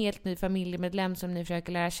 ni är en helt ny familjemedlem som ni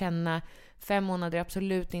försöker lära känna. 5 månader är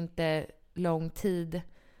absolut inte lång tid.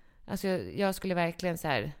 Alltså jag skulle verkligen så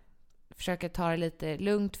här försöka ta det lite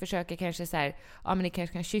lugnt, försöka kanske så här, ja men ni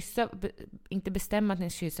kanske kan kyssa, inte bestämma att ni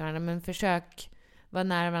kysser varandra, men försök vara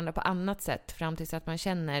nära varandra på annat sätt fram tills att man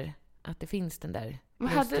känner att det finns den där. Men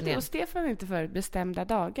hade du och Stefan inte för bestämda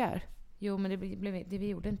dagar? Jo, men vi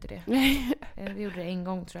gjorde inte det. Vi gjorde det en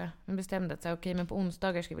gång, tror jag. Men bestämde att okej, men på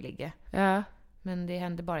onsdagar ska vi ligga. Ja. Men det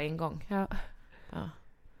hände bara en gång. Ja.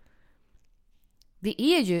 Det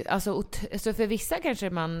är ju, alltså för vissa kanske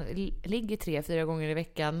man ligger 3-4 gånger i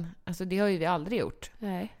veckan. Alltså det har ju vi aldrig gjort.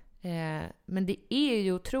 Nej. Men det är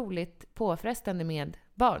ju otroligt påfrestande med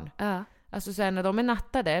barn. Ja. Alltså så här, när de är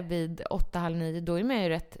nattade vid 8:30, då är man ju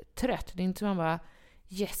rätt trött. Det är inte som man bara,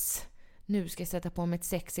 yes, nu ska jag sätta på mig ett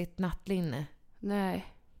sexigt nattlinne.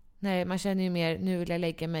 Nej, man känner ju mer, nu vill jag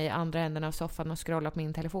lägga mig i andra änden av soffan och scrolla på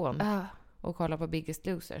min telefon. Ja. Och kolla på Biggest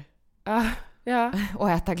Loser. Ja.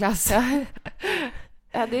 Och äta glass.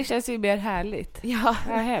 Ja, det känns ju mer härligt. Ja,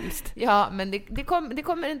 hemskt. Ja, men det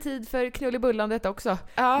kommer en tid för knullibullandet också.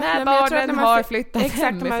 Ja, när barnen har flyttat exakt,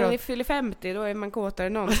 hemifrån. Exakt, när man fyller 50, då är man kåtare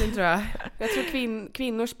än någonsin, tror jag. Jag tror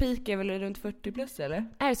kvinnors peak är väl runt 40 plus, eller?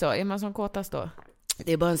 Är det så? Är man som kåtast då?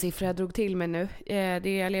 Det är bara en siffra jag drog till mig nu.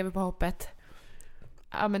 Jag lever på hoppet.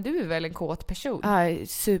 Ja, men du är väl en kåt person? Ja,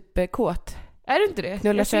 superkåt. Är du inte det?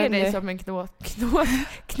 Knulla jag ser sönder. dig som en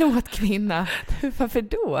knåt kvinna. Varför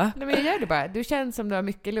då? Nej, men jag gör det bara. Du känns som du har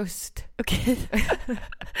mycket lust. Okej.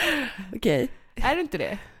 Okej. Är du inte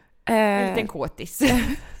det? En liten kåtis.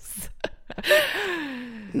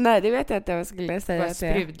 Nej, det vet jag inte vad jag skulle säga. Jag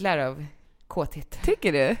sprudlar av kåthet.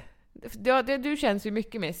 Tycker du? Ja, du känns ju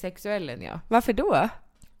mycket mer sexuell än jag. Varför då?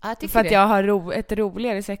 För att jag har ett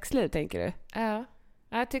roligare sexliv, tänker du? Ja.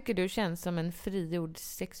 Jag tycker du känns som en frigjord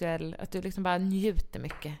sexuell, att du liksom bara njuter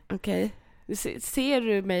mycket. Okej. Ser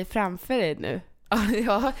du mig framför dig nu?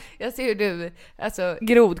 Ja, jag ser hur du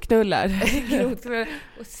grodknullar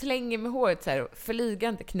och slänger med håret så här,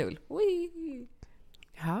 flygande knull.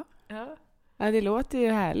 Ja, det låter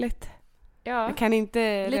ju härligt. Ja. Jag kan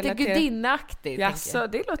inte lite gudinnaktigt. Jaså,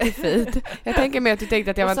 det låter fint. Jag tänker mig att du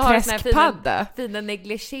tänkte att jag var en träskpadda. Fina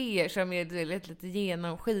negligéer som är lite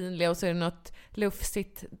genomskinliga, och så är det något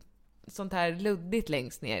lufsigt sånt här luddigt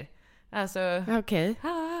längst ner. Alltså okej.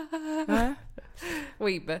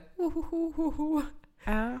 Wibbe.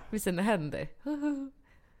 Med sina händer.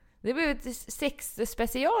 Det blev ett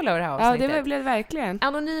sexspecial av det här avsnittet. Ja, det blev verkligen.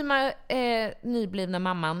 Anonyma nyblivna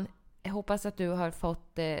mamman. Jag hoppas att du har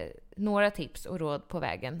fått några tips och råd på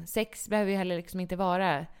vägen. Sex behöver ju heller liksom inte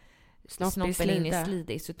vara snoppen in i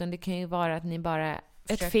slidis, utan det kan ju vara att ni bara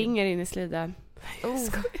försöker... Ett finger in i slidan.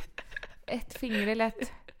 Ett finger är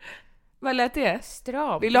lätt. Vad lät det?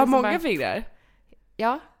 Stram. Vill du ha många fingrar?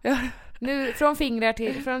 Ja. Nu från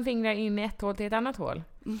fingrar in i ett hål till ett annat hål.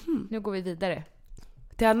 Mm-hmm. Nu går vi vidare.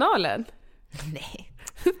 Till analen? Nej.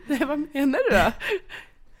 Nej, vad menar du då?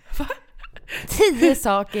 Va? 10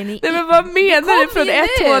 saker ni... Nej, men vad menar du från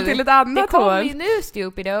ett hål till ett annat hål? Det kom ju nu,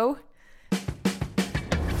 stupido.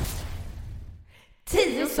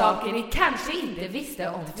 10 saker ni kanske inte visste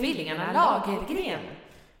om tvillingarna Lagergren.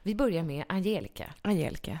 Vi börjar med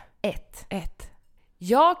Angelica. 1.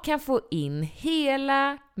 Jag kan få in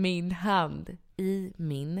hela min hand i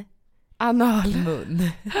min analmun.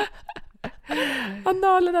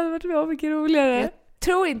 Analen hade varit mycket roligare. Jag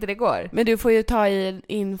tror inte det går. Men du får ju ta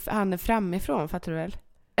in handen framifrån, fattar du väl?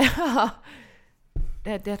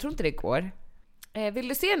 Jag tror inte det går. Vill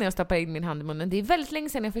du se när jag stoppar in min hand i munnen? Det är väldigt länge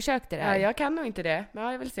sedan jag försökte det här. Ja, jag kan nog inte det. Men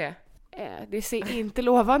jag vill se. Det ser inte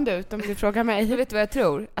lovande ut om du frågar mig. Du vet vad jag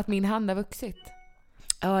tror? Att min hand har vuxit.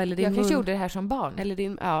 Ja, eller din jag mun. kanske gjorde det här som barn. Eller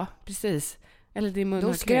din, ja, precis. Eller din mun.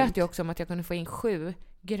 Då skröt jag också om att jag kunde få in 7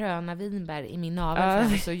 gröna vinbär i min navel för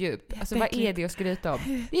den är så djup. Alltså vad är det att skryta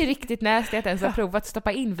om? Det är riktigt nästigt att ens ha provat att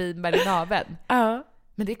stoppa in vinbär i naveln. Ja.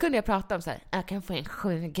 Men det kunde jag prata om så här. Jag kan få in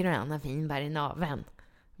 7 gröna vinbär i naveln.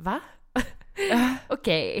 Va?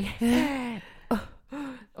 Okej.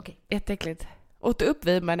 Okej. Jätteäckligt. Åt du upp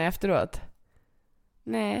vinbärna efteråt?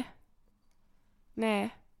 Nej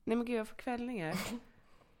men gud, jag får kvällningar.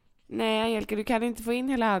 Nej, Angelica, du kan inte få in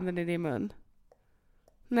hela handen i din mun.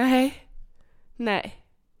 Nej,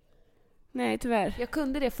 tyvärr. Jag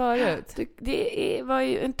kunde det förut. Det var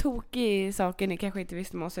ju en tokig sak ni kanske inte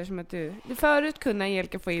visste om oss, som att du förut kunde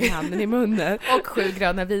Angelica få in handen i munnen. Och 7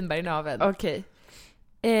 gröna vinbär i naveln. Okej.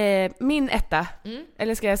 Min etta.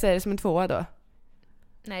 Eller ska jag säga det som en 2 då?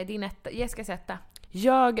 Nej, din etta. Jessica sätta.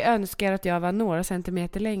 Jag önskar att jag var några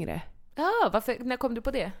centimeter längre. Ja, varför? När kom du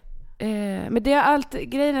på det? Men det är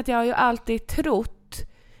grejen att jag har ju alltid trott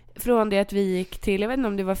från det att vi gick till, jag vet inte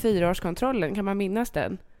om det var 4-årskontrollen, kan man minnas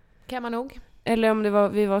den? Kan man nog. Eller om det var,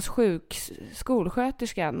 vi var hos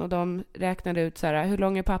skolsköterskan och de räknade ut så här: hur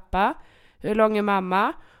lång är pappa? Hur lång är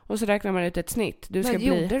mamma? Och så räknar man ut ett snitt. Men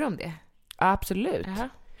gjorde de det? Ja, absolut.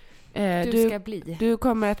 Du ska bli. Du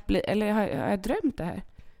kommer att bli, eller har jag drömt det här?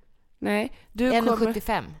 Nej.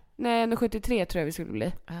 1,75. Nej, 1,73 tror jag vi skulle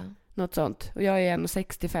bli. Något sånt. Och jag är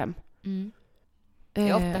 1,65. Det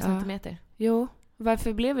är 8 centimeter. Jo.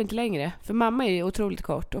 Varför blev vi inte längre? För mamma är ju otroligt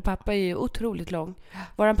kort och pappa är ju otroligt lång.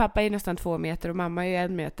 Våran pappa är nästan 2 meter och mamma är ju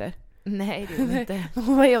 1 meter. Nej, det är inte.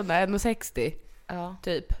 Hon var ju 1,60. Ja.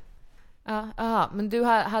 Typ. Ja, men du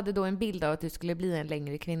hade då en bild av att du skulle bli en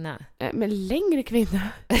längre kvinna. Men längre kvinna?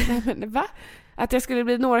 Men va? Att jag skulle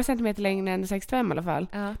bli några centimeter längre än 65 i alla fall.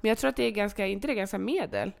 Ja. Men jag tror att det är ganska, inte det är ganska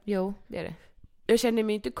medel. Jo, det är det. Jag känner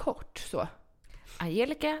mig inte kort så.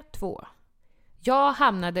 Angelica 2. Jag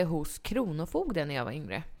hamnade hos kronofogden när jag var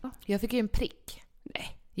yngre. Jag fick ju en prick.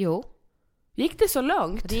 Nej. Jo. Gick det så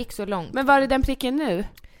långt? Det gick så långt. Men var är den pricken nu?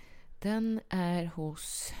 Den är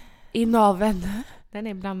hos... I naveln. Den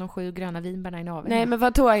är bland de 7 gröna vinbärna i naveln. Nej, men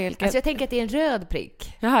vad tog Angelica? Alltså jag tänker att det är en röd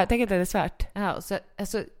prick. Jaha, jag tänker att det är svart. Ja, så,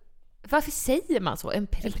 alltså, varför säger man så? En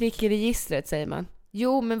prick i registret säger man.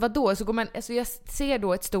 Jo, men vad då? Så går man, alltså jag ser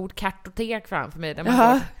då ett stort kartotek framför mig där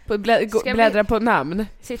man bläddrar på namn.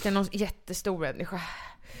 Sitter någon jättestor människa.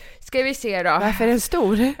 Ska vi se då? Varför är den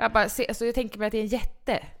stor? Jag tänker mig att det är en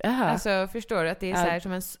jätte. Aha. Alltså förstår du att det är så här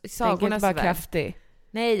som en sagornas värld. Kraftig.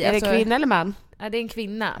 Nej, är det kvinna eller man? Ja, det är en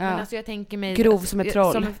kvinna. Ja. Men alltså jag tänker mig grov som ett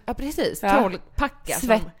troll. Ja, precis. Trollpacka.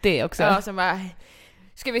 Svettig också. Ja, som bara...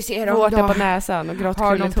 Ska vi se då? Vårta på näsan och grått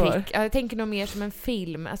krulligt hår. Ja, jag tänker nog mer som en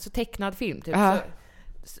film, alltså tecknad film typ.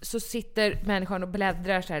 Så sitter människan och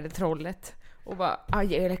bläddrar så här, det trollet. Och bara,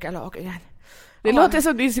 Angelica Lagergren. Det låter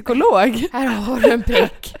som din psykolog. Här har du en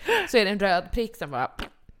prick. Så är det en röd prick som bara...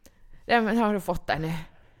 Den har du fått där nu.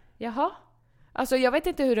 Jaha. Alltså jag vet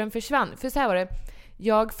inte hur den försvann. För så här var det.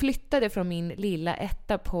 Jag flyttade från min lilla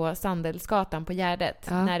etta på Sandelsgatan på Gärdet.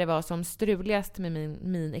 När det var som struligast med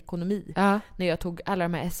min ekonomi. När jag tog alla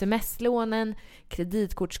de här sms-lånen,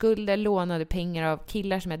 kreditkortsskulder, lånade pengar av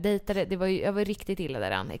killar som jag dejtade. Jag var riktigt illa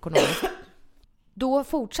där ekonomiskt. Då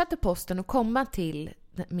fortsatte posten att komma till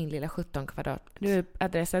min lilla 17 kvadrat. Du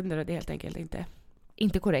adressändrade det helt enkelt inte.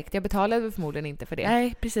 Inte korrekt. Jag betalade förmodligen inte för det.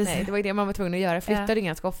 Nej, precis. Nej, det var ju det man var tvungen att göra. Jag flyttade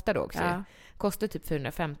ganska ofta då också. Kostade typ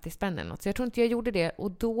 450 spänn eller något. Så jag tror inte jag gjorde det.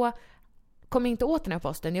 Och då kom jag inte åt den här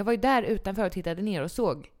posten. Jag var ju där utanför och tittade ner och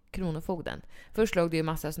såg kronofogden. Först låg det ju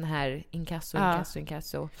massa sån här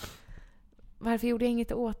inkasso. Varför gjorde jag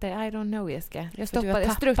inget åt det? I don't know, Jessica. Jag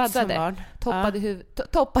strutsade. Toppade huvudet i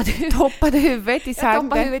sanden. Jag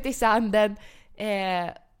toppade huvudet i sanden.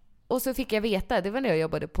 Och så fick jag veta, det var när jag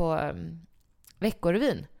jobbade på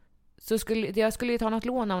Veckorevyn. Så jag skulle ju ta något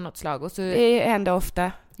lån av något slag. Och så, det händer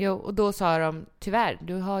ofta. Jo, och då sa de, tyvärr,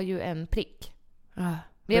 du har ju en prick. Men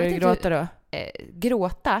jag vet gråta då?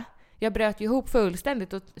 Gråta? Jag bröt ju ihop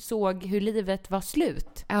fullständigt och såg hur livet var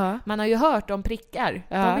slut. Man har ju hört om prickar.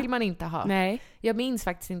 De vill man inte ha. Nej. Jag minns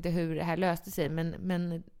faktiskt inte hur det här löste sig.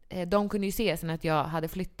 Men de kunde ju se sen att jag hade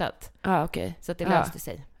flyttat. Okay. Så att det löste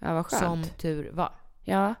sig. Vad skönt. Som tur var.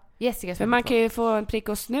 Ja. Jessica, för man kan ju få en prick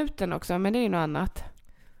och snuten också, men det är ju något annat.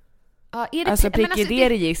 Ja, är det alltså prick i det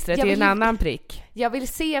registret, det är en annan prick. Jag vill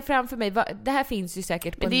se framför mig, det här finns ju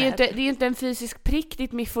säkert på men det är ju inte en fysisk prick,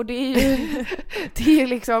 ditt miffo, det är ju det är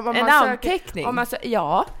liksom om en man anteckning. Om man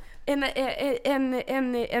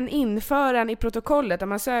en införan i protokollet, om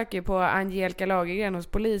man söker på Angelica Lagergren hos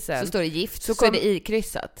polisen. Så står det gift, så är det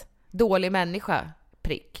ikryssat. Dålig människa,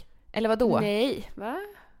 prick. Eller vad då? Nej, va?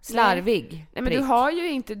 Slarvig. Nej, men du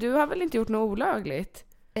har väl inte gjort något olagligt?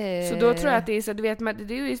 Så då tror jag att det är så, du vet,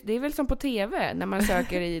 det är väl som på TV när man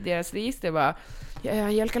söker i deras register bara,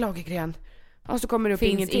 Angelica Lagergren. Och så kommer det upp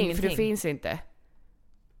ingenting, för det finns inte.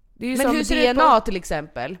 Det är ju men som hur ser DNA till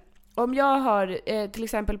exempel? Om jag har, till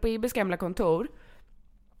exempel på IBs gamla kontor,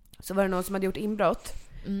 så var det någon som hade gjort inbrott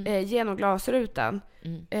genom glasrutan.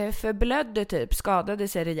 Förblödde typ, skadade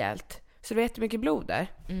sig rejält. Så det var jättemycket blod där.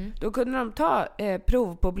 Då kunde de ta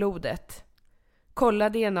prov på blodet, kolla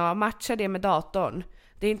DNA, matcha det med datorn.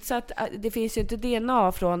 Det är inte så att det finns ju inte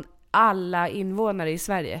DNA från alla invånare i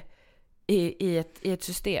Sverige i ett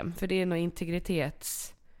system, för det är nog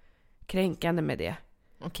integritetskränkande med det.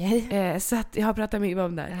 Okej. Så att jag har pratat mycket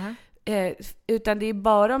om det här. Utan det är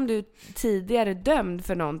bara om du tidigare dömd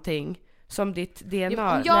för någonting som ditt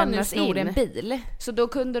DNA om jag nu snor en bil, så då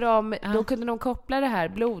kunde de koppla det här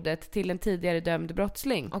blodet till en tidigare dömd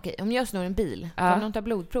brottsling. Okej, om jag snor en bil, kommer de ta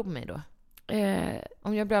blodprov på mig då?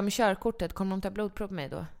 Om jag blir av med körkortet, kommer de ta blodprov på mig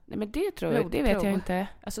då? Nej, men det vet jag inte.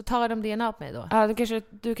 Alltså tar de DNA på mig då? Ja, du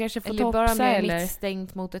kanske får eller topsa, bara med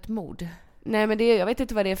misstänkt mot ett mord. Nej, men jag vet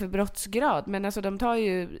inte vad det är för brottsgrad, men alltså de tar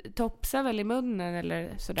ju topsar väl i munnen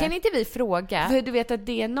eller sådär. Kan inte vi fråga? För du vet att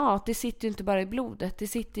DNA, det sitter ju inte bara i blodet, det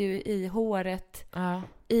sitter ju i håret,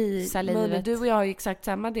 i salivet. Munnen. Du och jag har ju exakt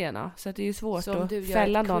samma DNA, så att det är ju svårt att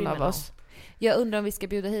fälla någon av oss. Jag undrar om vi ska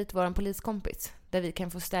bjuda hit vår poliskompis, där vi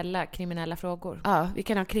kan få ställa kriminella frågor. Ja, vi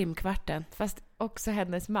kan ha krimkvarten. Fast också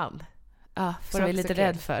hennes man. Ja, som vi är lite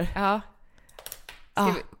rädd för. Ja.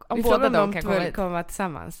 Om båda de kan komma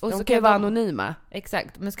tillsammans. Och de kan ju vara anonyma.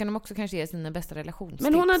 Exakt, men ska de också kanske ge sina bästa relationstips.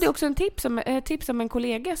 Men hon hade också en tips om en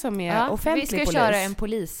kollega som är offentlig polis. Vi ska köra en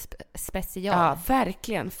polisspecial. Ja,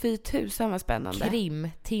 verkligen. Fy tusan vad spännande.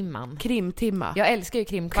 Krimtimma. Jag älskar ju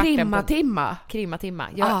krimkvarten. Krimmatimma.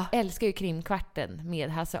 Jag älskar ju krimkvarten med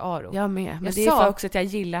Hasse Aro. Jag med. Men det är för också att jag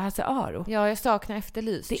gillar Hasse Aro. Ja, jag saknar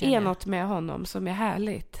Efterlyst. Det är något med honom som är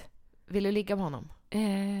härligt. Vill du ligga med honom?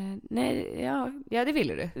 Nej, ja, det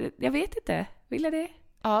ville du. Jag vet inte. Vill jag det?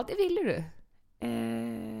 Ja, det ville du.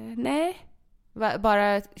 Nej.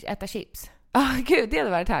 Bara äta chips? Gud, det hade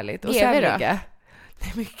varit härligt. Och sen ligga.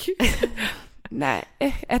 Nej, men gud. Nej,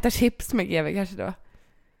 äta chips med GV kanske då.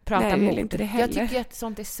 Prata mot. Inte det heller. Jag tycker att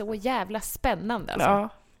sånt är så jävla spännande. Alltså.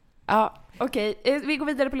 Ja. Okej. Vi går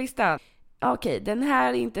vidare på listan. Okej, den här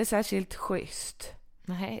är inte särskilt schysst.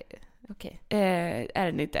 Nej. Okej. Är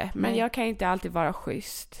den inte. Men jag kan inte alltid vara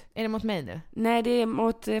schysst. Är det mot mig nu? Nej, det är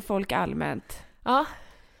mot folk allmänt. Ja.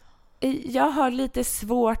 Jag har lite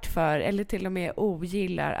svårt för, eller till och med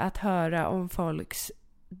ogillar, att höra om folks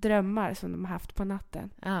drömmar som de har haft på natten.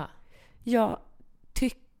 Ja. Jag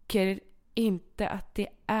tycker inte att det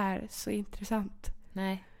är så intressant.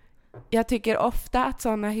 Nej. Jag tycker ofta att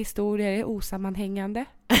sådana historier är osammanhängande.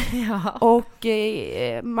 Ja. Och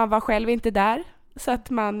man var själv inte där. Så att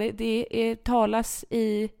talas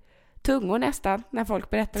i tungor nästan när folk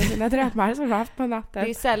berättar om sina drömmar som de har haft på natten. Det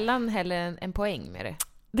är sällan heller en poäng med det.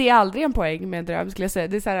 Det är aldrig en poäng med en dröm, skulle jag säga.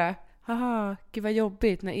 Det är så här, gud vad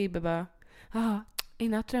jobbigt när Ibbe bara, i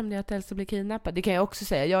natt drömde jag att Elsa blev kidnappad. Det kan jag också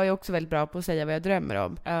säga. Jag är också väldigt bra på att säga vad jag drömmer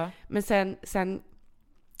om. Ja. Men sen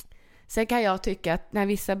kan jag tycka att när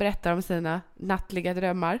vissa berättar om sina nattliga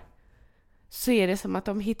drömmar så är det som att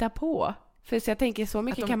de hittar på. För så jag tänker, så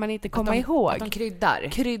mycket kan man inte komma ihåg. Att de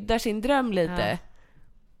kryddar sin dröm lite. Ja.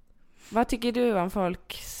 Vad tycker du om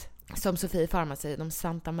folks... Som Sofie Farma säger, de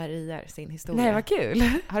Santa Maria sin historia. Nej, vad kul.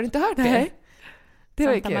 Har du inte hört det? Nej. Det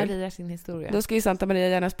var Santa kul. Maria sin historia. Då ska ju Santa Maria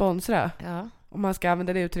gärna sponsra. Ja. Om man ska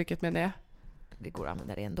använda det uttrycket med det. Det går att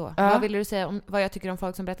använda det ändå. Ja. Vad vill du säga om vad jag tycker om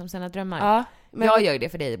folk som berättar om sina drömmar? Ja, men... Jag gör det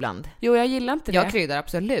för dig ibland. Jo, jag gillar inte det. Jag kryddar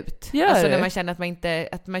absolut. Gör alltså du? när man känner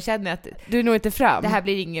att man känner att du är nog inte fram. Det här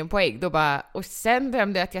blir ingen poäng. Då bara, och sen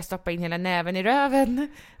drömde jag att jag stoppade in hela näven i röven.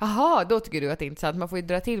 Jaha, då tycker du att det är intressant. Man får ju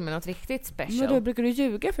dra till med något riktigt special. Men då brukar du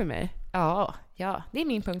ljuga för mig. Ja. Det är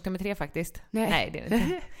min punkt nummer 3 faktiskt. Nej det är det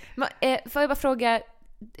inte. Men, får jag bara fråga...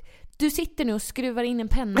 Du sitter nu och skruvar in en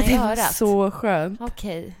penna i örat. Det är så skönt.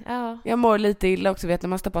 Okej, ja. Jag mår lite illa också, vet när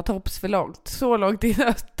man stoppar tops för långt. Så långt in.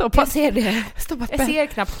 Jag ser det. Jag ser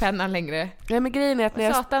knappt pennan längre. Nej, men grejen är att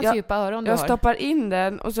när Satans djupa öron jag stoppar in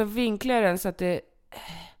den och så vinklar jag den så att det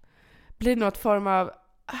blir något form av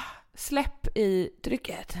släpp i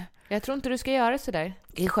trycket. Jag tror inte du ska göra så där.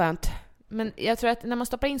 Det är skönt. Men jag tror att när man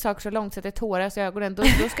stoppar in saker så långt så att det tåras i ögonen, då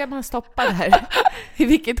ska man stoppa det här. I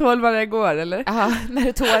vilket håll man det går, eller? Ja, när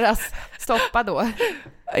det tåras. Stoppa då.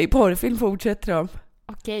 I porrfilm fortsätter de.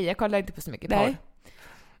 Okej, jag kollar inte på så mycket porr.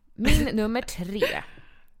 Min nummer 3.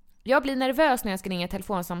 Jag blir nervös när jag ska ringa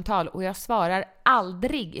telefonsamtal och jag svarar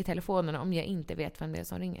aldrig i telefonen om jag inte vet vem det är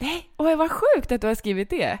som ringer. Nej, och vad sjukt att du har skrivit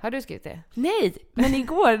det. Har du skrivit det? Nej, men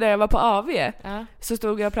igår när jag var på AV så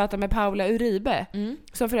stod jag och pratade med Paula Uribe,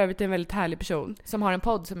 som för övrigt är en väldigt härlig person. Som har en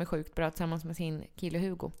podd som är sjukt bra tillsammans med sin kille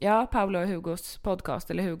Hugo. Ja, Paula och Hugos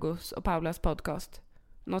podcast, eller Hugos och Paulas podcast.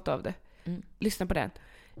 Något av det. Lyssna på den.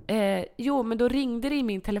 Jo, men då ringde det i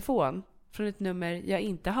min telefon från ett nummer jag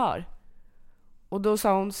inte har. Och då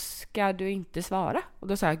sa hon, ska du inte svara? Och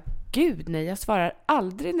då sa jag, gud nej, jag svarar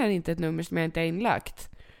aldrig när det inte är ett nummer som jag inte har inlagt.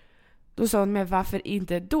 Då sa hon, men varför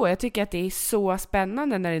inte då? Jag tycker att det är så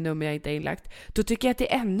spännande när det är nummer jag inte har inlagt. Då tycker jag att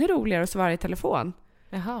det är ännu roligare att svara i telefon.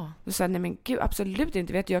 Jaha. Då sa jag, nej men gud, absolut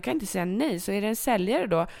inte. Vet du, jag kan inte säga nej. Så är det en säljare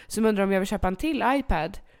då som undrar om jag vill köpa en till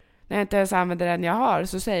iPad. När jag inte ens använder den jag har,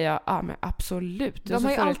 så säger jag, ja men absolut. De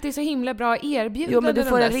har ju alltid så himla bra erbjudanden. Jo, men du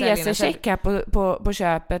får en resecheck här på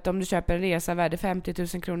köpet. Om du köper en resa värde 50 000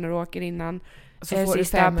 kronor och åker innan så får du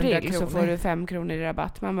sista april kronor. Så får du 5 kronor i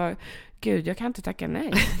rabatt. Man bara, gud, jag kan inte tacka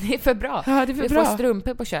nej. Det är för bra. Ja, det är för du bra. Får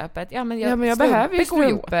strumpor på köpet. Ja, men jag behöver ju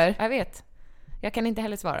strumpor. Jag vet. Jag kan inte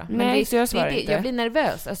heller svara. Nej, men så jag svarar inte. Jag blir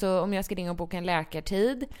nervös alltså, om jag ska ringa och boka en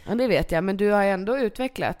läkartid. Ja, det vet jag. Men du har ändå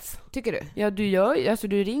utvecklats. Tycker du? Ja,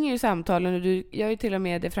 du ringer ju samtalen och du gör ju till och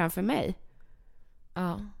med det framför mig.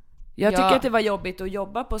 Ja. Jag tycker att det var jobbigt att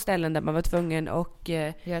jobba på ställen där man var tvungen att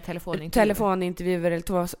göra telefonintervjuer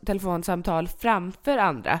eller telefonsamtal framför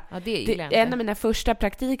andra. Ja, det är en av mina första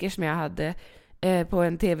praktiker som jag hade på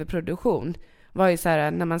en tv-produktion var ju så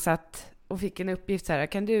här, när man satt och fick en uppgift så här,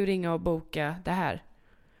 kan du ringa och boka det här?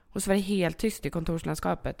 Och så var det helt tyst i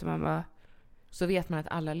kontorslandskapet. Och man bara, så vet man att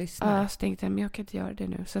alla lyssnar. Ja, så tänkte jag, men jag kan inte göra det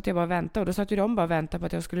nu. Så att jag bara väntade. Och då satt ju de bara och väntade på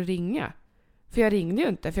att jag skulle ringa. För jag ringde ju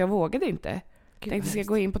inte, för jag vågade inte. Gud, tänkte, ska jag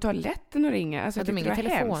gå in på toaletten och ringa? Alltså, hade de inga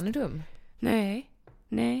telefonrum?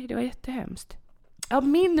 Nej, det var jättehemskt. Ja,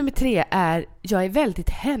 min nummer 3 är, jag är väldigt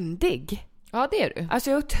händig. Ja, det är du. Alltså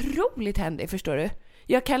jag är otroligt händig, förstår du.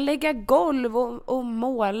 Jag kan lägga golv och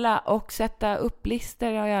måla och sätta upp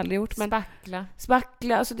lister, har jag aldrig gjort. Men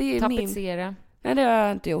spackla, alltså det är tapetsera. Nej, det har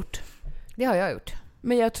jag inte gjort. Det har jag gjort.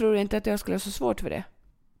 Men jag tror inte att jag skulle ha så svårt för det.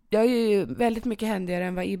 Jag är ju väldigt mycket händigare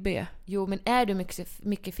än vad Ibbe är. Jo, men är du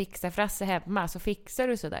mycket fixa-frasse hemma så fixar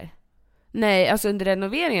du sådär. Nej, alltså under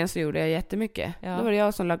renoveringen så gjorde jag jättemycket. Ja. Då var det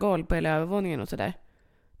jag som la golv på hela övervåningen och sådär.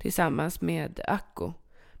 Tillsammans med Akko.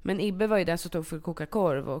 Men Ibbe var ju den som tog för att koka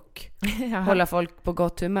korv och hålla folk på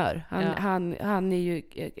gott humör. Han är ju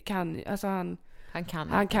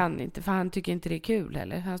han kan inte, för han tycker inte det är kul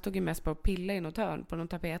heller. Han stod ju mest på att pilla i något hörn på någon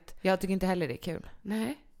tapet. Jag tycker inte heller det är kul.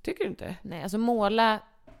 Nej, tycker du inte? Nej, alltså måla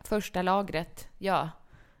första lagret, ja.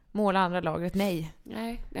 Måla andra lagret, nej.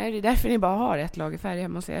 Nej, det är därför ni bara har ett lager färg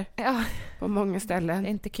hemma hos er. Ja. På många ställen. Det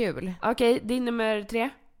är inte kul. Okej, din nummer 3.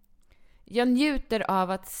 Jag njuter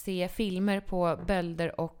av att se filmer på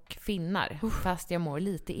bölder och finnar. Fast jag mår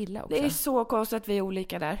lite illa också. Det är så konstigt att vi är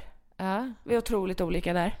olika där. Ja. Vi är otroligt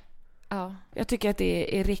olika där. Ja. Jag tycker att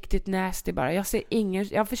det är riktigt nasty bara. Jag ser ingen...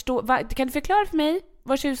 Jag förstår... Kan du förklara för mig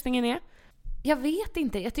vad tjusningen är? Jag vet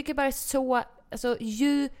inte. Jag tycker bara så... Alltså,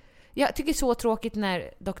 jag tycker så tråkigt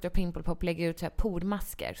när Dr. Pimple Pop lägger ut så här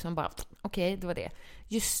pormasker som bara... Okej, det var det.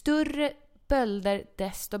 Ju större bölder,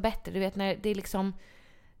 desto bättre. Du vet när det är liksom...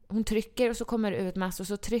 Hon trycker och så kommer det ut massor. Och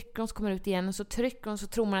så trycker hon, så kommer det ut igen. Och så trycker hon, så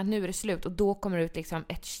tror man att nu är det slut. Och då kommer det ut liksom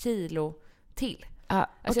 1 kilo till.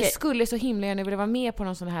 Alltså jag skulle så himla gärna vilja vara med på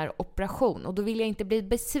någon sån här operation. Och då vill jag inte bli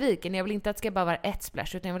besviken. Jag vill inte att det ska bara vara ett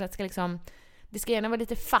splash. Utan jag vill att det ska liksom... Det ska gärna vara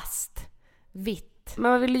lite fast, vitt.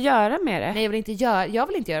 Men vad vill du göra med det? Nej, jag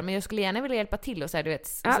vill inte göra. Men jag skulle gärna vilja hjälpa till och så här, du vet,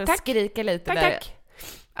 så skrika lite. Tack.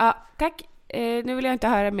 Ja, tack. Nu vill jag inte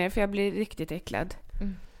höra mer för jag blir riktigt äcklad.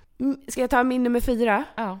 Ska jag ta min nummer 4?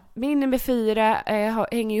 Ja. Min nummer 4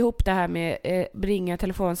 hänger ihop det här med ringa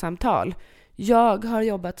telefonsamtal. Jag har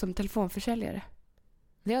jobbat som telefonförsäljare.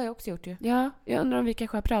 Det har jag också gjort ju. Ja, jag undrar om vi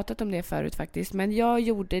kanske har pratat om det förut faktiskt. Men jag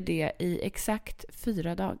gjorde det i exakt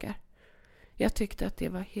 4 dagar. Jag tyckte att det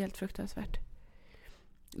var helt fruktansvärt.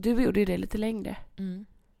 Du gjorde det lite längre.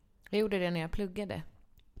 Jag gjorde det när jag pluggade.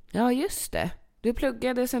 Ja, just det. Du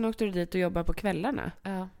pluggade, sen åkte du dit och jobbade på kvällarna.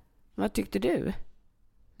 Ja. Vad tyckte du?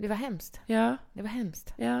 Det var hemskt. Ja. Det var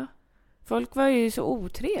hemskt. Ja. Folk var ju så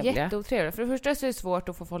otrevliga. Jätteotrevliga. För det första så är det svårt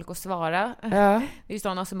att få folk att svara. Ja. Det är ju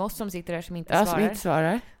sådana som oss som sitter där som inte Ja, svarar. som inte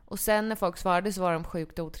svarar. Och sen när folk svarade så var de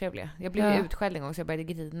sjukt otrevliga. Jag blev utskälld en gång så jag började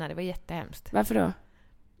grina. Det var jättehemskt. Varför då?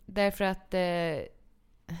 Därför att det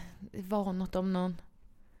var något om någon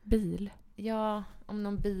bil. Ja, om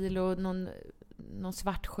någon bil och någon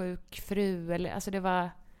svartsjuk fru. Eller, alltså det var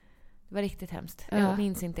riktigt hemskt. Ja. Jag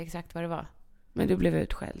minns inte exakt vad det var. Men du blev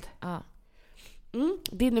utskälld. Ja.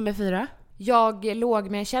 Din nummer 4? Jag låg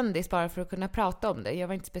med en kändis bara för att kunna prata om det. Jag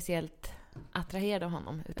var inte speciellt attraherad av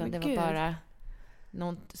honom. Utan det var bara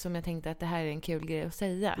något som jag tänkte att det här är en kul grej att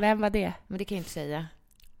säga. Vem var det? Men det kan jag inte säga.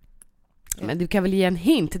 Men du kan väl ge en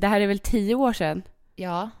hint? Det här är väl 10 år sedan?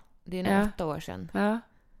 Ja, det är nog 8 år sedan. Ja.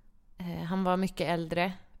 Han var mycket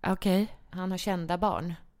äldre. Okej. Han har kända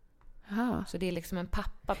barn. Aha. Så det är liksom en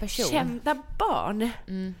pappa-person. Kända barn?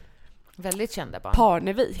 Väldigt kända barn.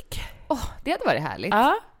 Parnevik. Det hade varit härligt.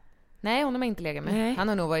 Ja. Nej, hon har inte legat med. Nej. Han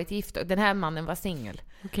har nog varit gift. Den här mannen var singel.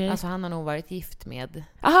 Okej. Alltså han har nog varit gift med...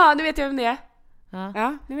 Aha, nu vet jag vem det är. Ja,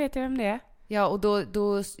 Ja, nu vet jag vem det är. ja och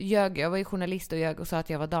då ljög jag. Jag var ju journalist och ljög och sa att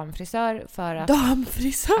jag var damfrisör för att...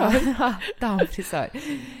 Damfrisör? Ja, damfrisör.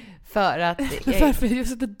 För att... Varför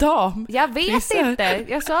just det dam? Jag vet frisör? inte.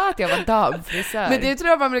 Jag sa att jag var damfrisör. Men det tror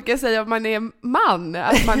jag man brukar säga om man är man.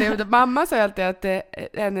 Att man är, mamma sa alltid att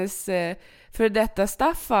hennes för detta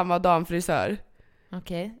Staffan var damfrisör.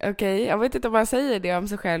 Okej, jag vet inte om man säger det om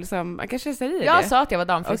sig själv som... Man kanske säger det. Jag sa att jag var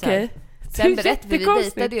damfrisör. Okej. Sen berättade vi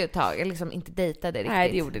dejtade ju ett tag. Eller liksom inte dejtade riktigt.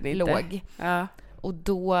 Nej, det gjorde ni inte. Låg. Ja. Och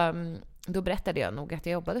då berättade jag nog att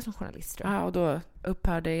jag jobbade som journalist. Tror jag. Ja, och då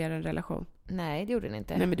upphörde er en relation. Nej, det gjorde den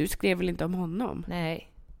inte. Nej, men du skrev väl inte om honom?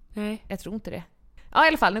 Nej, Nej. jag tror inte det. Ja, i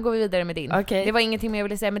alla fall, nu går vi vidare med din. Okej. Det var ingenting mer jag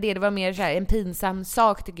ville säga med det. Det var mer så här en pinsam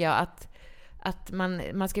sak tycker jag. Att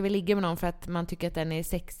man ska väl ligga med någon för att man tycker att den är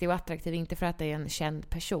sexig och attraktiv. Inte för att det är en känd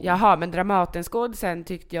person. Jaha, men Dramatenskådisen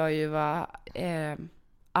tyckte jag ju var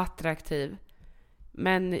attraktiv.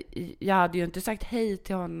 Men jag hade ju inte sagt hej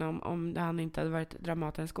till honom om han inte hade varit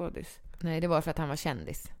Dramatenskådis. Nej, det var för att han var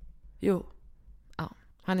kändis. Jo. Ja,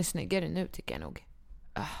 han är snyggare nu tycker jag nog.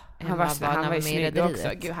 Han var ju snygg också.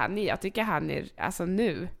 Gud, jag tycker han är, alltså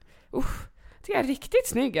nu. Det är riktigt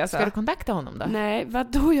snygg alltså. Ska du kontakta honom då? Nej,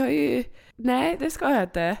 vadå? Nej, det ska jag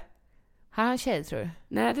inte. Har han tjej tror du?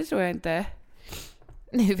 Nej, det tror jag inte.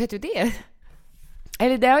 Nej, hur vet du det?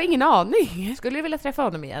 Eller det har jag ingen aning. Skulle du vilja träffa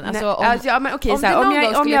honom igen? Alltså, ja, men okej, om så här, du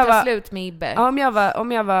någon gång skulle ta slut med Ibbe. Om jag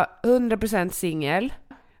var 100% singel,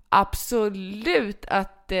 absolut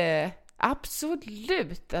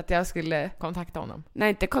att jag skulle kontakta honom. Nej,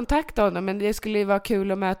 inte kontakta honom, men det skulle ju vara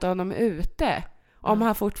kul att möta honom ute. Om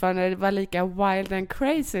han fortfarande var lika wild and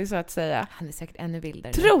crazy så att säga. Han är säkert ännu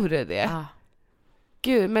vildare. Tror du det? Ja.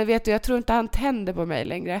 Gud, men vet du, jag tror inte han tänder på mig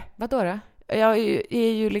längre. Vadå då? Jag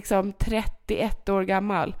är ju liksom 31 år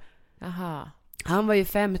gammal. Aha. Han var ju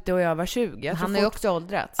 50 och jag var 20. Han är ju också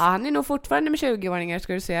åldrats. Ja, han är nog fortfarande med 20-åringar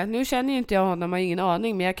ska du säga. Nu känner ju inte jag honom, har ingen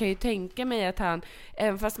aning. Men jag kan ju tänka mig att han,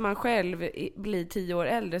 även fast man själv blir 10 år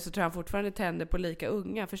äldre, så tror han fortfarande tänder på lika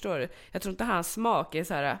unga, förstår du? Jag tror inte hans smak är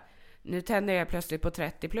så här: nu tänder jag plötsligt på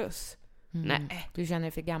 30 plus. Nej. Du känner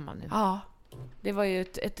dig för gammal nu. Ja, det var ju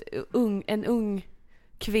en ung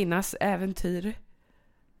kvinnas äventyr.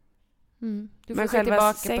 Men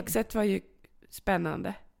själva sexet var ju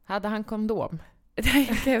spännande. Hade han kondom?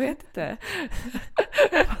 Nej, jag vet inte.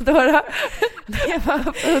 Vadå då?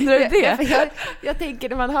 Undrar du det? Jag tänker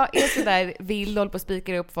när man är sådär vild, håller på att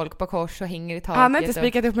spika upp folk på kors och hänger i taket. Han har inte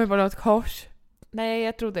spikat upp mig på något kors. Nej,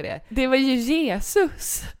 jag trodde det. Det var ju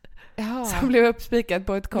Jesus som blev uppspikad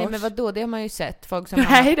på ett kors. Nej, men vadå? Det har man ju sett. Folk som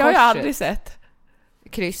Nej, det har jag aldrig sett.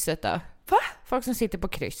 Krysset då? Va? Folk som sitter på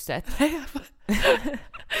krysset.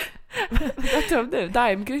 Vad tror du?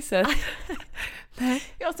 Daimkrysset? Nej.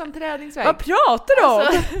 Ja, som träningsvärk. Vad pratar du om?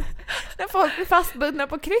 Alltså, när folk blir fastbundna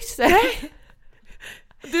på krysset. Nej.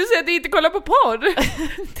 Du säger att du inte kollar på porr. Det är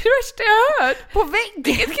det värsta jag har hört. På väggen?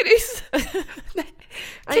 Vilket kryss? Nej.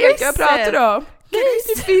 Krysset. Vad pratar du om? Nej,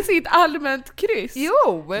 det finns inget allmänt kryss.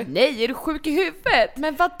 Jo. Nej, är du sjuk i huvudet?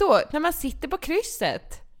 Men vad då? När man sitter på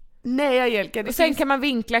krysset? Nej, Angelica. Och sen kan man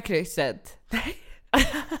vinkla krysset. Nej.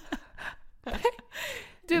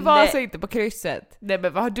 Du var alltså inte på krysset. Nej,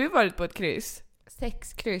 men vad har du varit på ett kryss?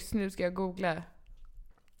 6 kryss, nu ska jag googla.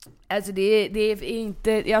 Alltså det är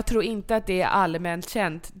inte, jag tror inte att det är allmänt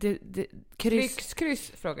känt.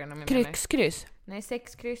 Kryss frågar de om jag Kryss. Nej,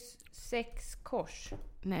 6 kryss, 6 kors.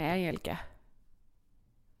 Nej, Angelica.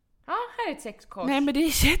 Ja, här är ett 6 kors. Nej, men det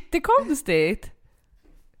är jättekonstigt.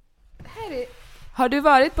 Här är... Har du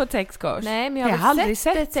varit på ett 6 kors? Nej, men jag har aldrig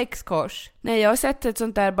sett ett 6 kors. Nej, jag har sett ett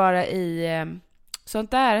sånt där bara i...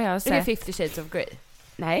 Sånt där har jag sett. Är det 50 Shades of Grey?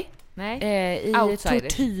 Nej.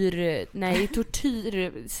 I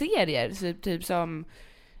tortyrserier. Typ som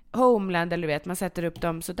Homeland, eller vet, man sätter upp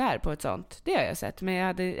dem så där på ett sånt. Det har jag sett, men jag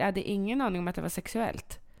hade ingen aning om att det var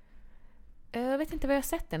sexuellt. Jag vet inte vad jag har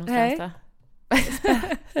sett det någonstans då.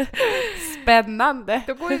 Spännande.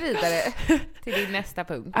 Då går vi vidare till din nästa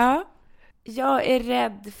punkt. Ja. Jag är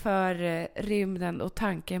rädd för rymden och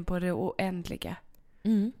tanken på det oändliga.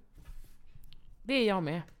 Det är jag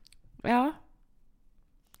med. Ja.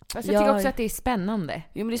 Fast jag tycker också att det är spännande.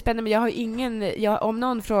 Jo, men det är spännande, men jag har ingen... om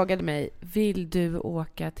någon frågade mig, vill du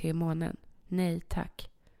åka till månen? Nej, tack.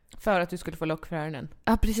 För att du skulle få lock för öronen.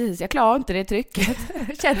 Ja, precis. Jag klarar inte det trycket.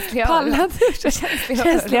 Känsliga öron.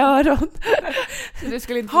 Känsliga öron. Så du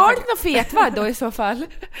skulle inte har du något fetvad då i så fall?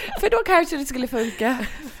 För då kanske det skulle funka.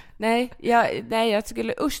 Nej, jag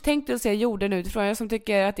skulle... tänkte att se jorden utifrån. Jag som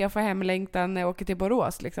tycker att jag får hemlängtan när jag åker till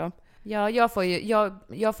Borås, liksom. Ja, jag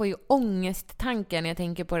får ju ångesttanken när jag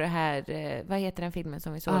tänker på det här... vad heter den filmen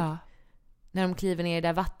som vi såg? När de kliver ner i det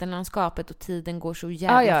där vattenlandskapet och tiden går så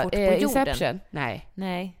jävla fort på jorden. Inception?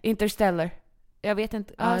 Nej. Interstellar? Jag vet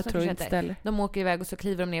inte. Jag tror Interstellar. De åker iväg och så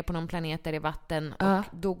kliver de ner på någon planet där det är vatten. Och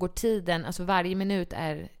då går tiden, alltså varje minut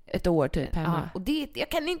är... ett år typ. Och jag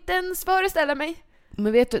kan inte ens föreställa mig.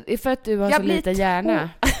 Men vet du, för att du har så lite hjärna.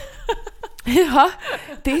 Ja,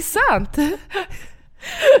 det är sant.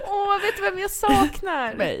 Vet du vem jag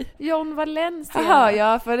saknar? Nej. John Valencia. Jaha,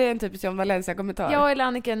 ja, för det är en typisk John Valencia-kommentar. Jag eller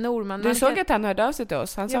Annika Norman. Du såg att han hörde av sig till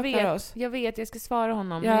oss. Han saknar oss. Jag vet, jag ska svara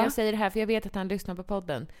honom. Men jag säger det här för jag vet att han lyssnar på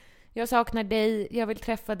podden. Jag saknar dig, jag vill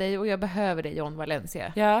träffa dig och jag behöver dig, John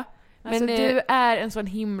Valencia. Ja. Alltså, du är en sån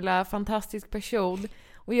himla fantastisk person.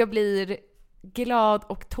 Och jag blir glad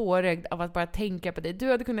och tårögd av att bara tänka på dig.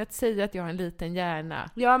 Du hade kunnat säga att jag har en liten hjärna.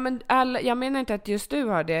 Ja, men jag menar inte att just du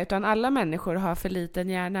har det, utan alla människor har för liten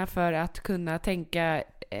hjärna för att kunna tänka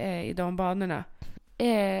i de banorna.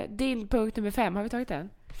 Dillpunkt nummer 5, har vi tagit den?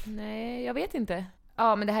 Nej, jag vet inte.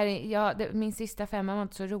 Ja, men det här är... min sista 5 var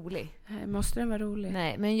inte så rolig. Måste den vara rolig?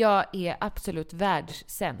 Nej, men jag är absolut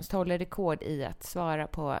världssämst. Håller rekord i att svara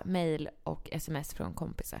på mejl och sms från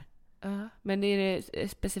kompisar. Ja, men är det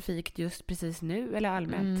specifikt just precis nu eller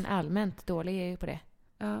allmänt? Allmänt dålig är jag ju på det.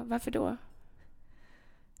 Ja, varför då?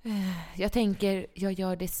 Jag tänker, jag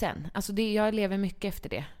gör det sen. Alltså jag lever mycket efter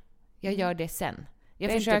det. Jag gör det sen.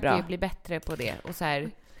 Jag försöker ju bli bättre på det. Och så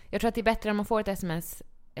här, jag tror att det är bättre om man får ett sms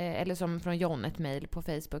eller som från John, ett mejl på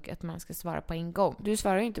Facebook, att man ska svara på en gång. Du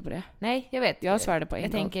svarar ju inte på det. Nej, jag vet. Jag svarade på en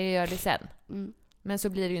gång. Jag tänker, jag gör det sen. Men så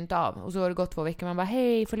blir det ju inte av. Och så har det gått 2 veckor. Man bara,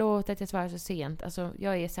 hej, förlåt att jag svarar så sent. Alltså,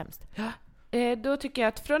 jag är sämst. Ja. Då tycker jag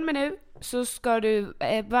att från och med nu så ska du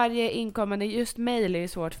varje inkommande, just mejl är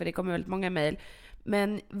svårt för det kommer väldigt många mejl.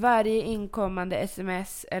 Men varje inkommande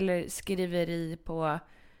sms eller skriveri på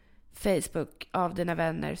Facebook av dina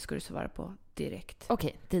vänner ska du svara på direkt.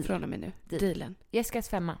 Okej, deal. Från och med nu. Dealen. Jessicas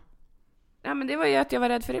 5. Ja, men det var ju att jag var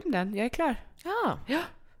rädd för rymden. Jag är klar. Ja.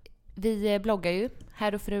 Vi bloggar ju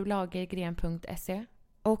herrofrulagergren.se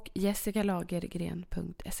och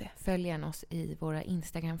jessicalagergren.se. Följ gärna oss i våra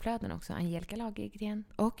Instagramflöden också, Angelica Lagergren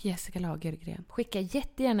och Jessica Lagergren. Skicka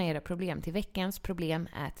jättegärna era problem till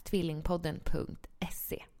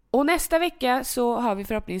veckansproblem@tvillingpodden.se. Och nästa vecka så har vi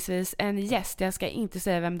förhoppningsvis en gäst. Jag ska inte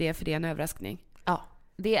säga vem det är för det är en överraskning. Ja,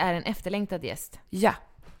 det är en efterlängtad gäst. Ja.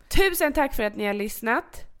 Tusen tack för att ni har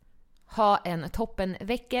lyssnat. Ha en toppen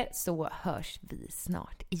vecka så hörs vi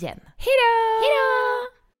snart igen. Hejdå! Hejdå!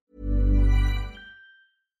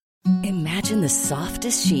 Imagine the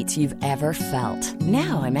softest sheets you've ever felt.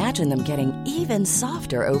 Now imagine them getting even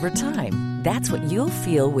softer over time. That's what you'll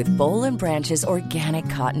feel with Boll & Branch's organic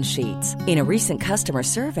cotton sheets. In a recent customer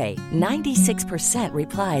survey, 96%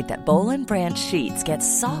 replied that Boll & Branch sheets get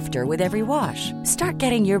softer with every wash. Start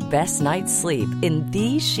getting your best night's sleep in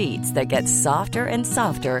these sheets that get softer and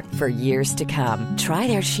softer for years to come. Try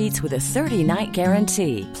their sheets with a 30-night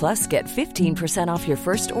guarantee. Plus, get 15% off your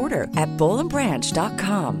first order at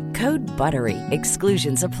bollandbranch.com. Code BUTTERY.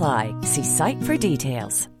 Exclusions apply. See site for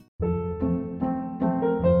details.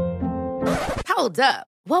 Hold up.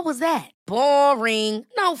 What was that? Boring.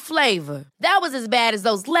 No flavor. That was as bad as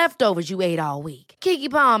those leftovers you ate all week. Keke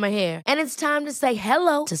Palmer here, and it's time to say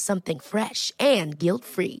hello to something fresh and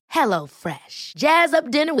guilt-free. Hello Fresh. Jazz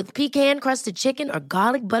up dinner with pecan-crusted chicken or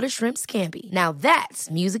garlic butter shrimp scampi. Now that's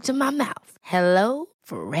music to my mouth. Hello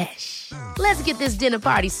Fresh. Let's get this dinner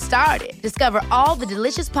party started. Discover all the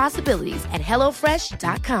delicious possibilities at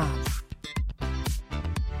hellofresh.com.